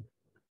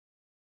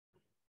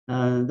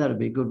 That'd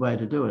be a good way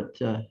to do it,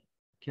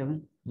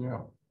 Kevin.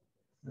 Yeah.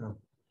 Yeah.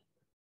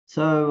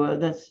 So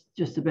that's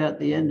just about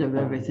the end of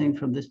everything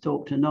from this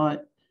talk tonight,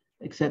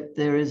 except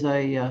there is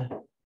a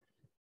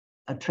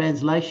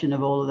translation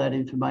of all of that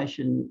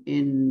information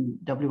in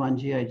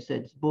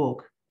W1GHZ's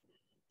book,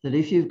 that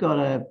if you've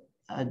got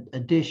a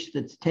dish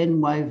that's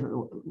 10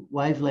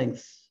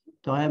 wavelengths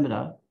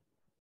diameter,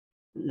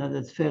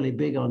 that's fairly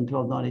big on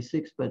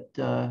 1296, but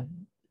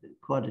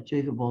quite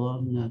achievable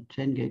on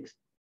 10 gigs,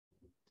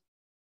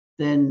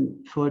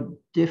 then for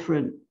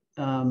different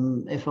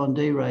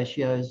F-on-D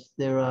ratios,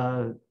 there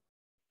are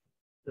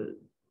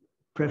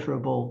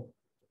preferable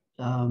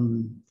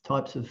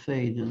types of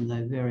feed, and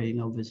they're varying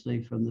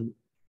obviously from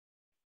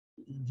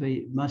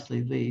the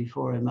mostly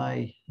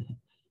V4MA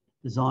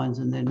designs,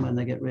 and then when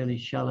they get really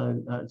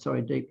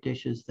deep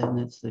dishes, then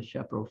it's the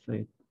chaparral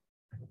feed.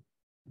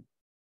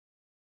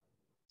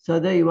 So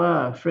there you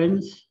are,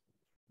 friends.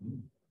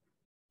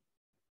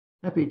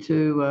 Happy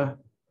to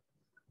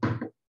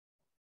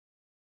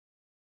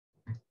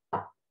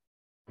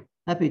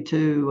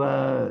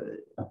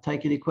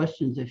take any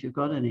questions if you've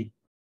got any.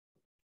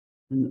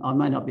 And I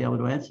may not be able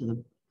to answer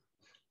them.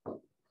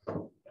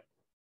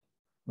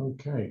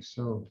 Okay,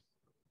 so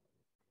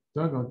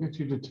Doug, I'll get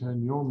you to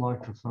turn your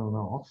microphone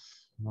off,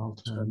 and I'll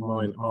turn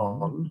mine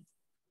on.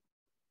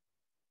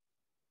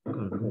 I've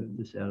got to move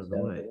this out of the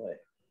way.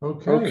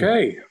 Okay.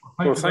 Okay.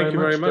 Well, thank you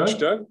very much,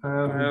 Doug.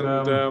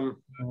 And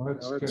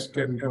let's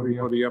get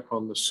everybody up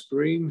on the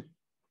screen.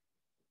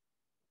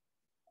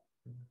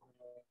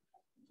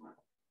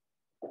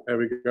 There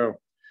we go.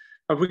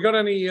 Have we got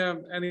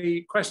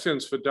any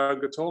questions for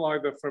Doug at all,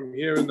 either from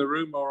here in the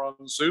room or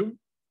on Zoom?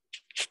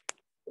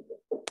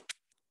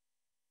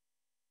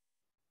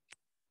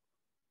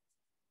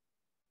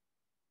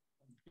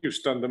 You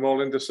stunned them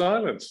all into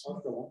silence.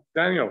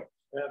 Daniel.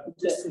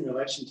 Just in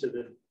relation to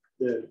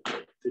the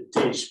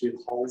dish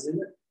with holes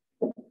in it,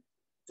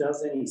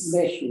 does any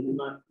mesh?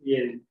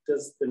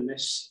 Does the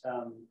mesh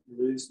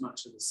lose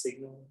much of the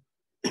signal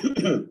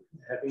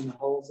having the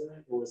holes in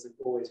it, or is it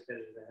always better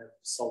to have a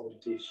solid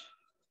dish?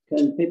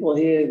 Can people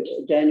hear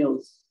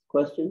Daniel's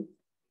question?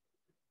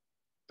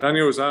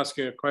 Daniel was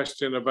asking a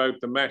question about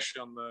the mesh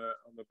on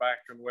the back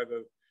and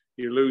whether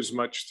you lose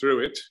much through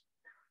it.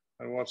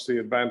 And what's the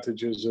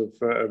advantages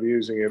of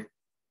using it?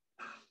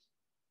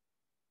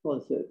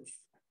 Well,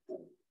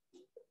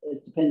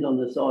 it depends on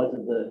the size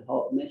of the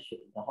mesh,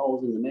 the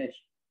holes in the mesh.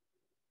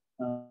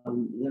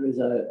 There is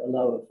a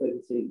lower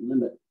frequency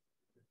limit,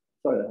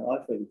 sorry, a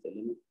high frequency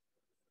limit.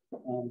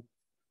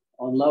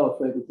 On lower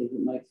frequencies,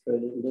 it makes very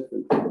little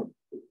difference.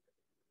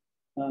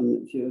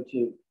 If you were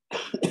to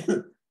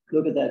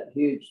look at that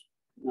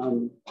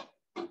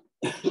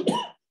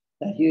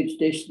huge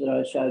dish that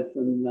I showed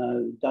from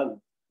Doug,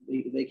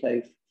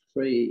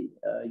 VK3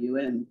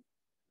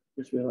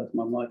 just realised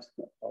my mic's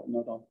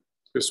not on.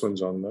 This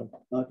one's on though.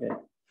 Okay.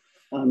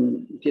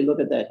 If you look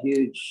at that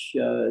huge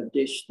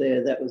dish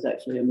there, that was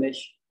actually a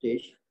mesh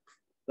dish,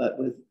 but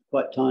with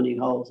quite tiny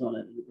holes on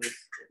it. It was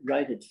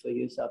rated for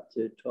use up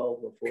to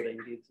 12 or 14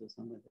 gigs or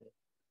something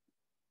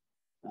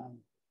there.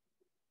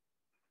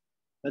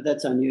 But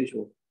that's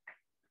unusual.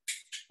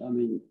 I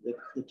mean,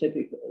 the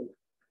typical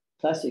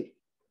classic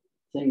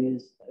thing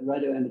is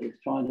radio emitters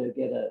trying to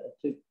get a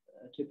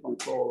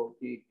 2.4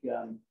 gig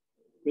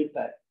grid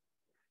pack.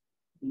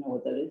 You know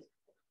what that is?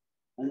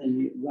 And then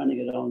you're running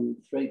it on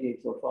 3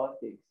 gigs or 5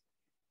 gigs.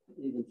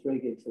 Even 3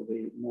 gigs will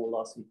be more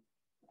lossy.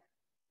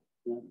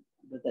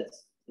 But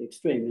that's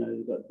extreme,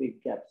 you've got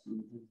big gaps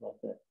and things like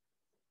that.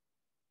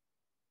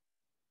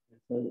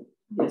 So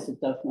yes, it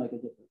does make a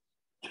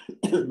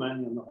difference.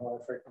 Mainly on the higher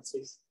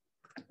frequencies.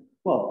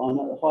 Well, on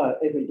a higher,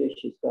 every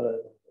dish has got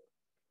a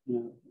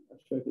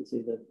frequency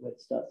where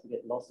it starts to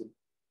get lossy.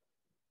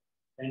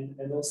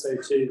 And also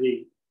too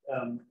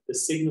the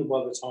signal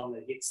by the time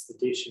it hits the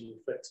dish and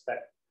reflects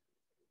back.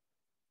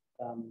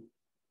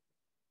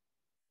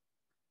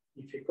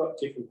 If you've got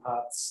different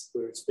parts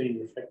where it's being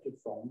reflected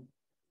from,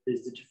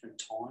 there's a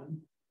different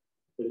time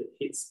that it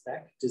hits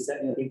back. Does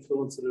that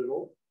influence it at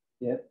all?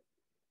 Yeah.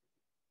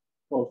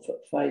 Well,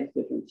 phase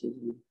differences.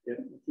 At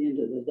the end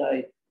of the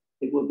day,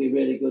 it would be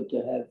really good to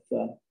have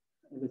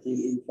everything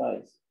in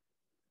phase.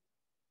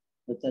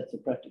 But that's a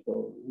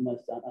practical,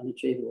 almost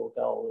unachievable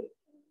goal.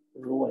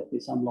 There will always be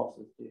some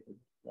losses due to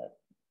that.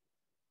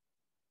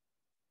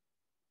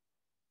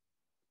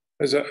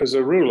 As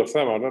a rule of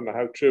thumb, I don't know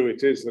how true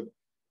it is, that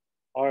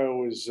I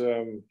always,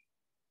 from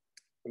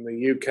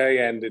the UK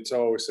end, it's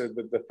always said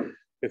that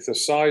if the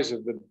size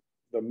of the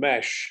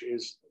mesh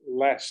is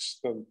less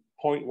than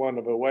 0.1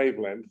 of a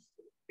wavelength,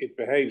 it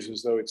behaves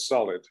as though it's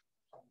solid.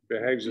 It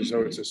behaves as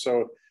though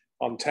so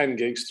on 10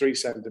 gigs, 3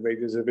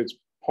 centimeters. If it's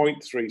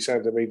 0.3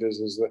 centimeters,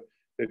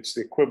 it's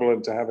the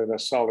equivalent to having a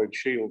solid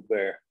shield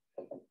there.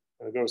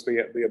 And of course,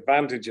 the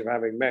advantage of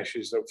having mesh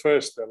is that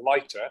first they're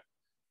lighter,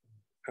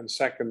 and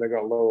second they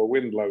got lower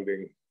wind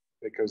loading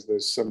because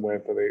there's somewhere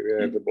for the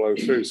air to blow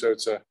through. So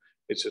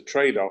it's a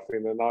trade-off.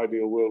 In an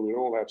ideal world, we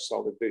all have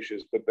solid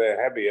dishes, but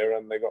they're heavier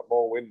and they got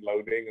more wind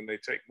loading and they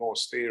take more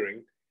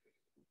steering.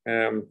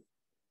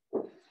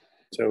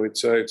 So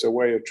it's a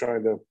way of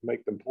trying to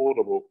make them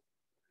portable,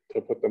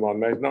 to put them on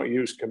mesh. Not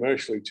used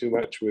commercially too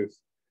much with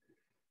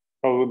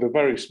the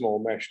very small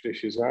mesh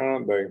dishes,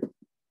 aren't they?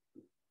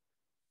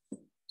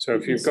 So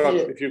if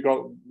you've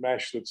got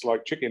mesh that's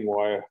like chicken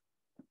wire,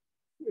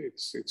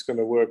 it's going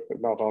to work, but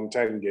not on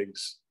 10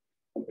 gigs,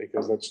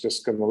 because that's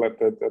just going to let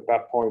at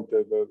that point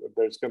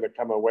there's going to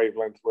come a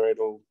wavelength where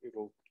it'll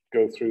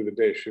go through the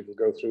dish, it'll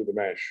go through the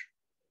mesh.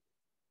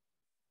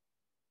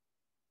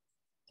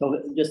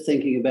 So just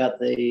thinking about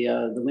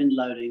the wind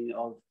loading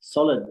of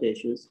solid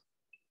dishes,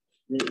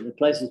 the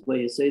places where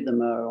you see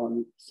them are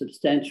on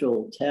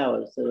substantial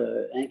towers that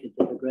are anchored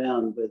to the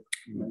ground with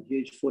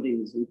huge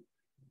footings,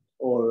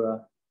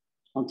 or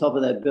on top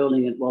of that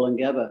building at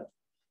Wollongabba.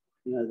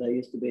 There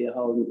used to be a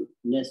whole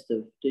nest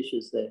of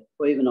dishes there,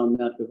 or even on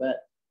Mount Gravatt.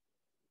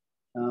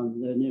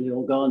 They're nearly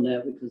all gone now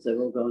because they've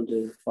all gone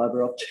to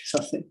fibre optics,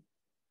 I think.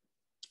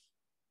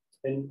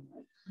 And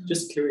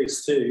just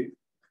curious too,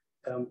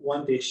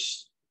 one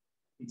dish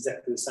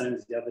exactly the same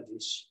as the other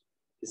dish,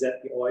 is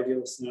that the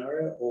ideal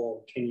scenario,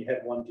 or can you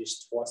have one dish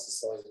twice the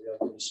size of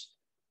the other dish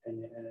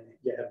and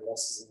you have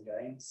losses and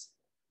gains?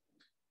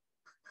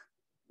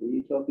 Are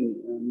you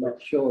talking, I'm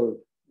not sure.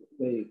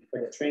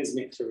 Like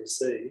transmit to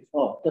receive.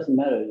 Oh, it doesn't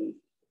matter.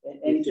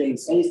 Anything,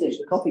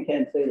 coffee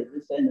can feed at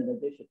this end of the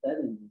dish at that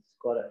end is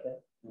quite okay.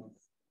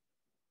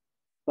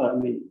 But I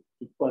mean,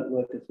 it won't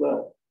work as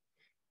well.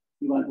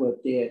 You won't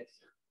work DX.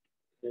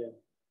 Yeah.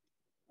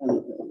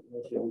 Unless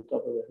you're on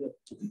top of the hill.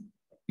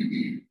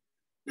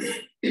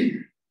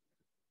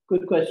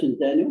 Good questions,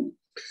 Daniel.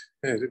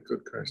 Yeah,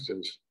 good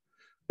questions.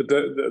 But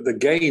the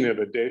gain of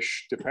a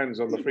dish depends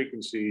on the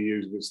frequency you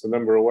use. It's the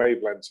number of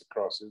wavelengths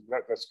across.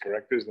 That's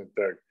correct, isn't it,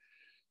 Doug?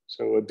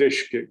 So a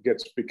dish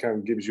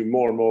gives you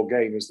more and more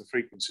gain as the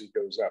frequency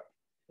goes up.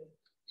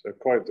 So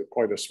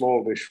quite a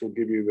small dish will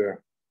give you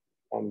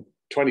on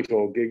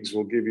 24 gigs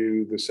will give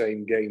you the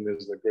same gain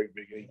as the great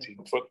big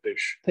 18-foot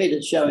dish.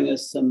 Peter's showing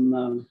us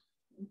some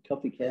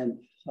coffee can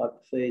type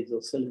feeds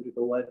or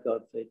cylindrical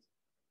waveguide feeds.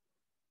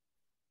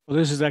 Well,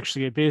 this is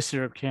actually a beer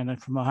syrup can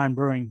from my home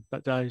brewing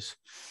days.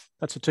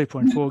 That's a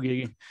 2.4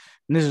 gig.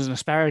 And this is an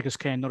asparagus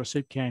can, not a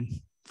soup can,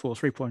 for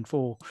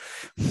 3.4.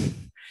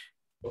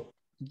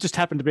 just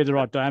happened to be the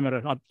right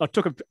diameter. I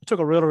took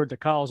a ruler into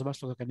Carl's. I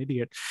must look like an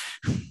idiot.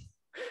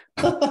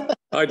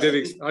 I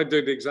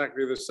did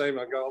exactly the same.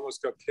 I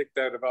almost got kicked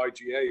out of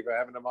IGA for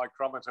having a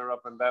micrometer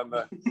up and down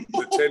the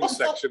tin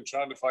section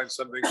trying to find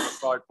something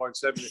for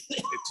 5.7.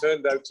 It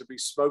turned out to be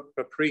smoked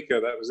paprika.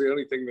 That was the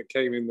only thing that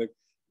came in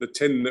the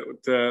tin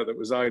that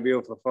was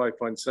ideal for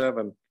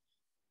 5.7.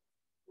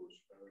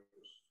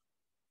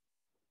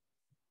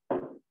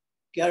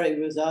 Gary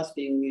was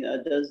asking,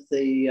 does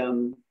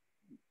the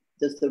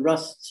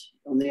rust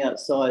on the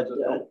outside,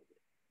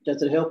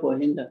 does it help or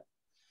hinder?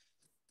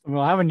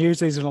 Well, I haven't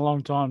used these in a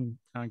long time,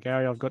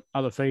 Gary. I've got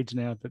other feeds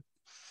now, but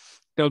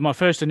that was my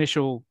first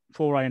initial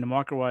foray into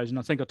microwaves, and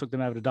I think I took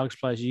them over to Doug's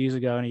place years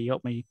ago, and he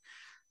helped me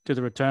do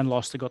the return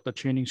loss. They got the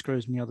tuning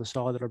screws on the other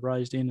side that I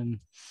brazed in and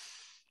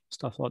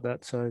stuff like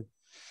that. So,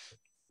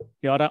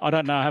 yeah, I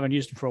don't know. I haven't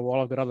used them for a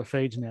while. I've got other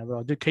feeds now, but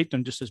I do keep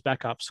them just as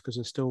backups because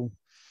they're still.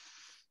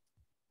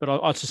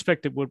 But I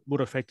suspect it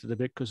would affect it a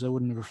bit because they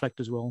wouldn't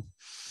reflect as well.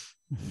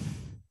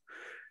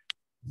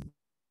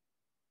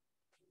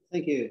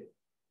 Thank you.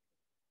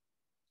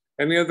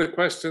 Any other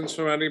questions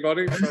from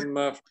anybody from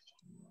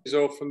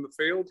or from the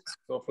field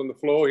or from the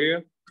floor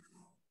here?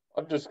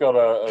 I've just got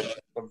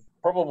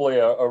probably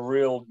a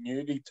real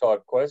newbie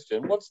type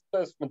question. What's the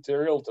best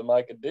material to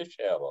make a dish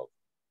out of?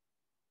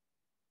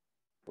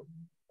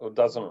 Or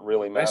doesn't it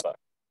really matter?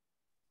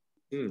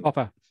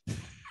 Copper.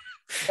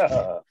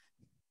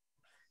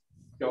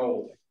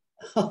 Gold.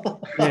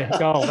 Yeah,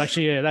 gold.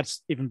 Actually, yeah,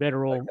 that's even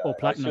better. Or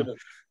platinum.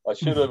 I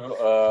should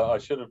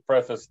have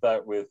prefaced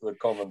that with the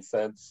common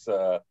sense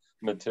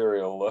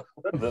material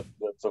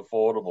that's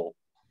affordable.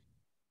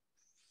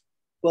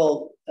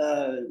 Well,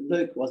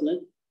 Luke, wasn't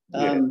it?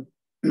 Yeah.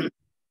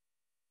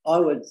 I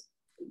would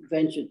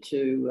venture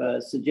to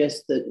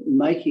suggest that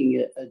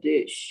making a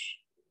dish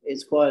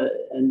is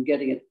and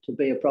getting it to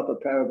be a proper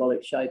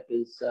parabolic shape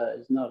is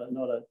not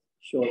a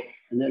short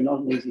and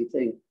not an easy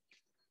thing.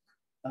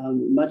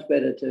 Much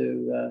better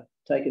to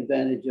take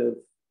advantage of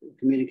the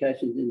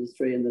communications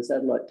industry and the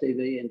satellite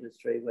TV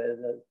industry, where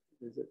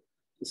the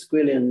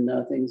squillion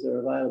things are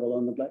available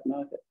on the black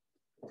market.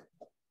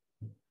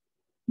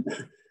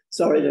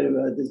 Sorry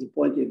to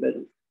disappoint you, but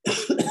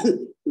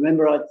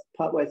remember,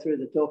 partway through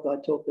the talk, I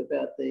talked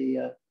about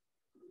the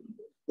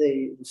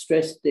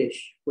stress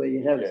dish, where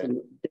you have some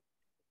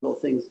little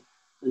things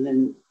and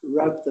then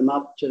rope them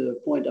up to the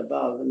point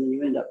above, and then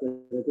you end up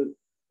with a good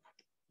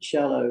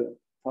shallow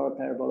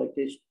parabolic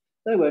dish.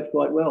 They worked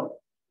quite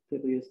well.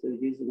 People used to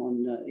use them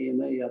on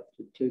EME up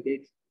to 2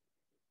 gigs.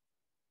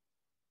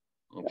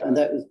 Okay. And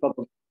that was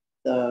probably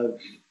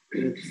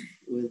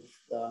with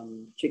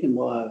chicken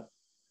wire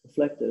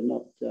reflector,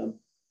 not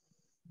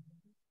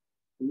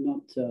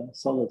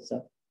solid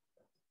stuff.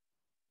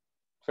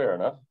 Fair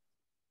enough.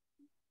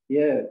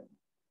 Yeah.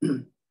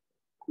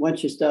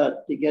 Once you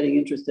start getting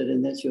interested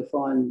in this, you'll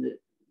find that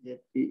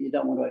you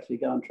don't want to actually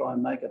go and try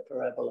and make a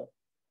parabola,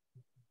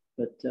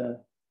 but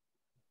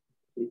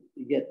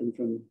you get them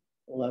from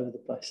all over the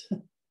place.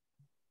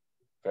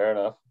 Fair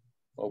enough.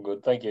 All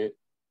good. Thank you.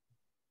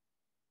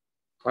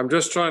 I'm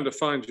just trying to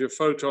find your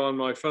photo on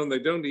my phone. They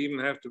don't even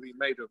have to be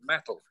made of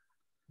metal.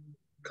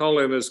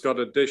 Colin has got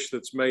a dish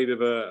that's made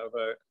of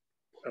a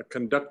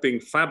conducting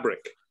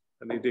fabric,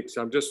 and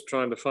I'm just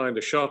trying to find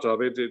a shot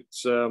of it. It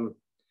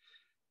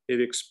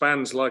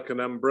expands like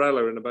an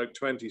umbrella in about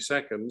 20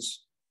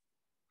 seconds.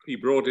 He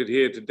brought it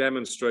here to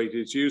demonstrate.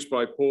 It's used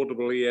by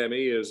portable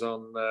EMEers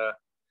on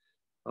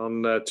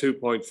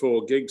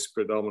 2.4 gigs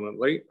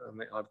predominantly.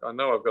 I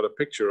know I've got a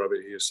picture of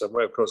it here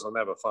somewhere. Of course, I'll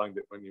never find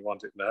it when you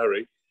want it in a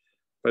hurry.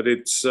 But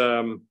it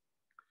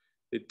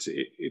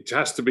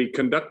has to be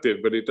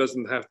conductive, but it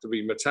doesn't have to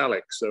be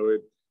metallic. So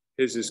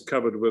his is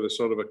covered with a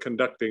sort of a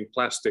conducting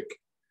plastic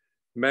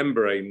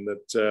membrane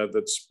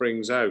that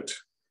springs out.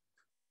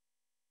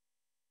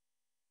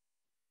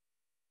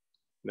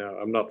 No,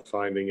 I'm not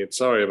finding it.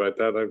 Sorry about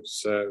that.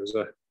 It's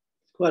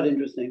quite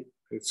interesting.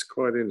 It's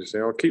quite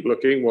interesting. I'll keep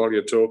looking while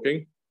you're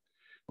talking.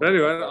 But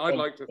anyway, I'd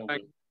like to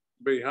thank, on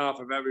behalf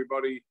of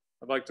everybody,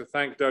 I'd like to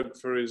thank Doug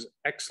for his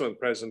excellent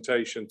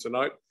presentation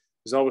tonight.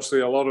 There's obviously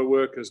a lot of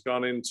work has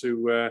gone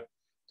into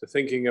to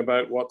thinking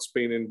about what's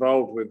been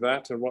involved with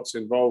that and what's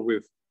involved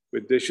with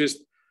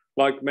dishes.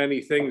 Like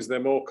many things, they're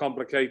more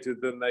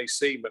complicated than they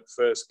seem at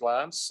first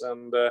glance.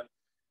 And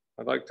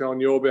I'd like to, on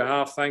your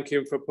behalf, thank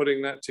him for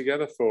putting that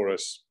together for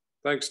us.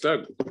 Thanks,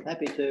 Doug.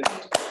 Happy to.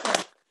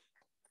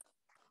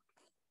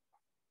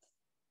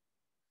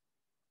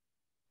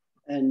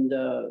 And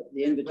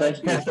the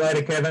invitation. Catch you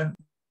later, Kevin.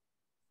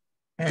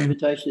 And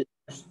invitation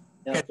is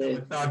out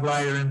there.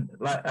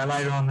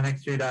 Later on the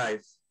next few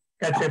days.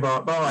 Catch you.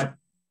 Bye.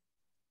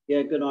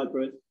 Yeah. Good night,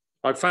 Bruce.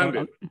 I found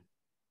it.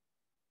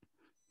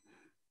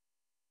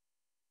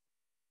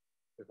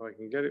 If I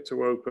can get it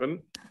to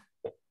open,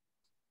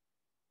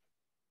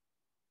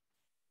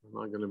 am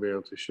I going to be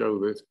able to show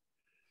this?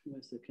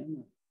 Where's the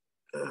camera?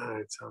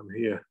 It's on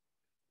here.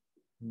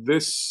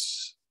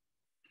 This,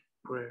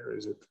 where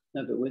is it?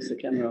 No, but where's the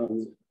camera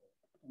on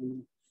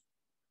the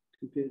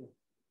computer?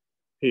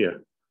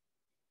 Here.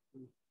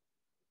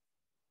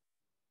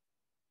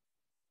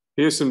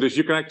 Here's some dish.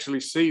 You can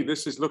actually see,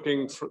 this is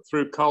looking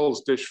through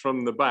Cole's dish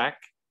from the back.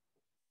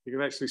 You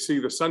can actually see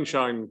the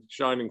sunshine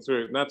shining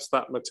through it, and that's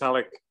that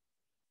metallic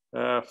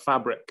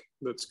fabric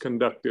that's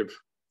conductive.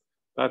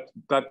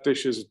 That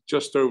dish is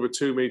just over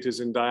 2 meters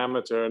in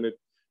diameter, and it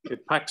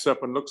packs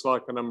up and looks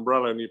like an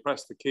umbrella, and you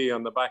press the key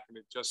on the back and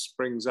it just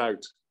springs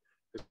out.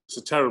 It's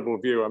a terrible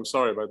view. I'm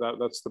sorry about that.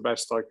 That's the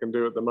best I can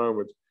do at the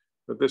moment.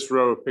 But this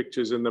row of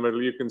pictures in the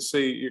middle, you can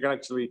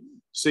actually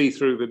see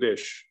through the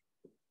dish.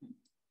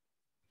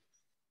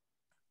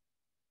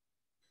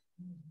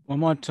 I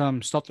might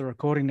stop the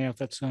recording now if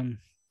that's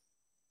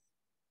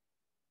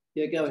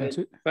Yeah, go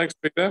ahead. Thanks,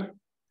 Peter.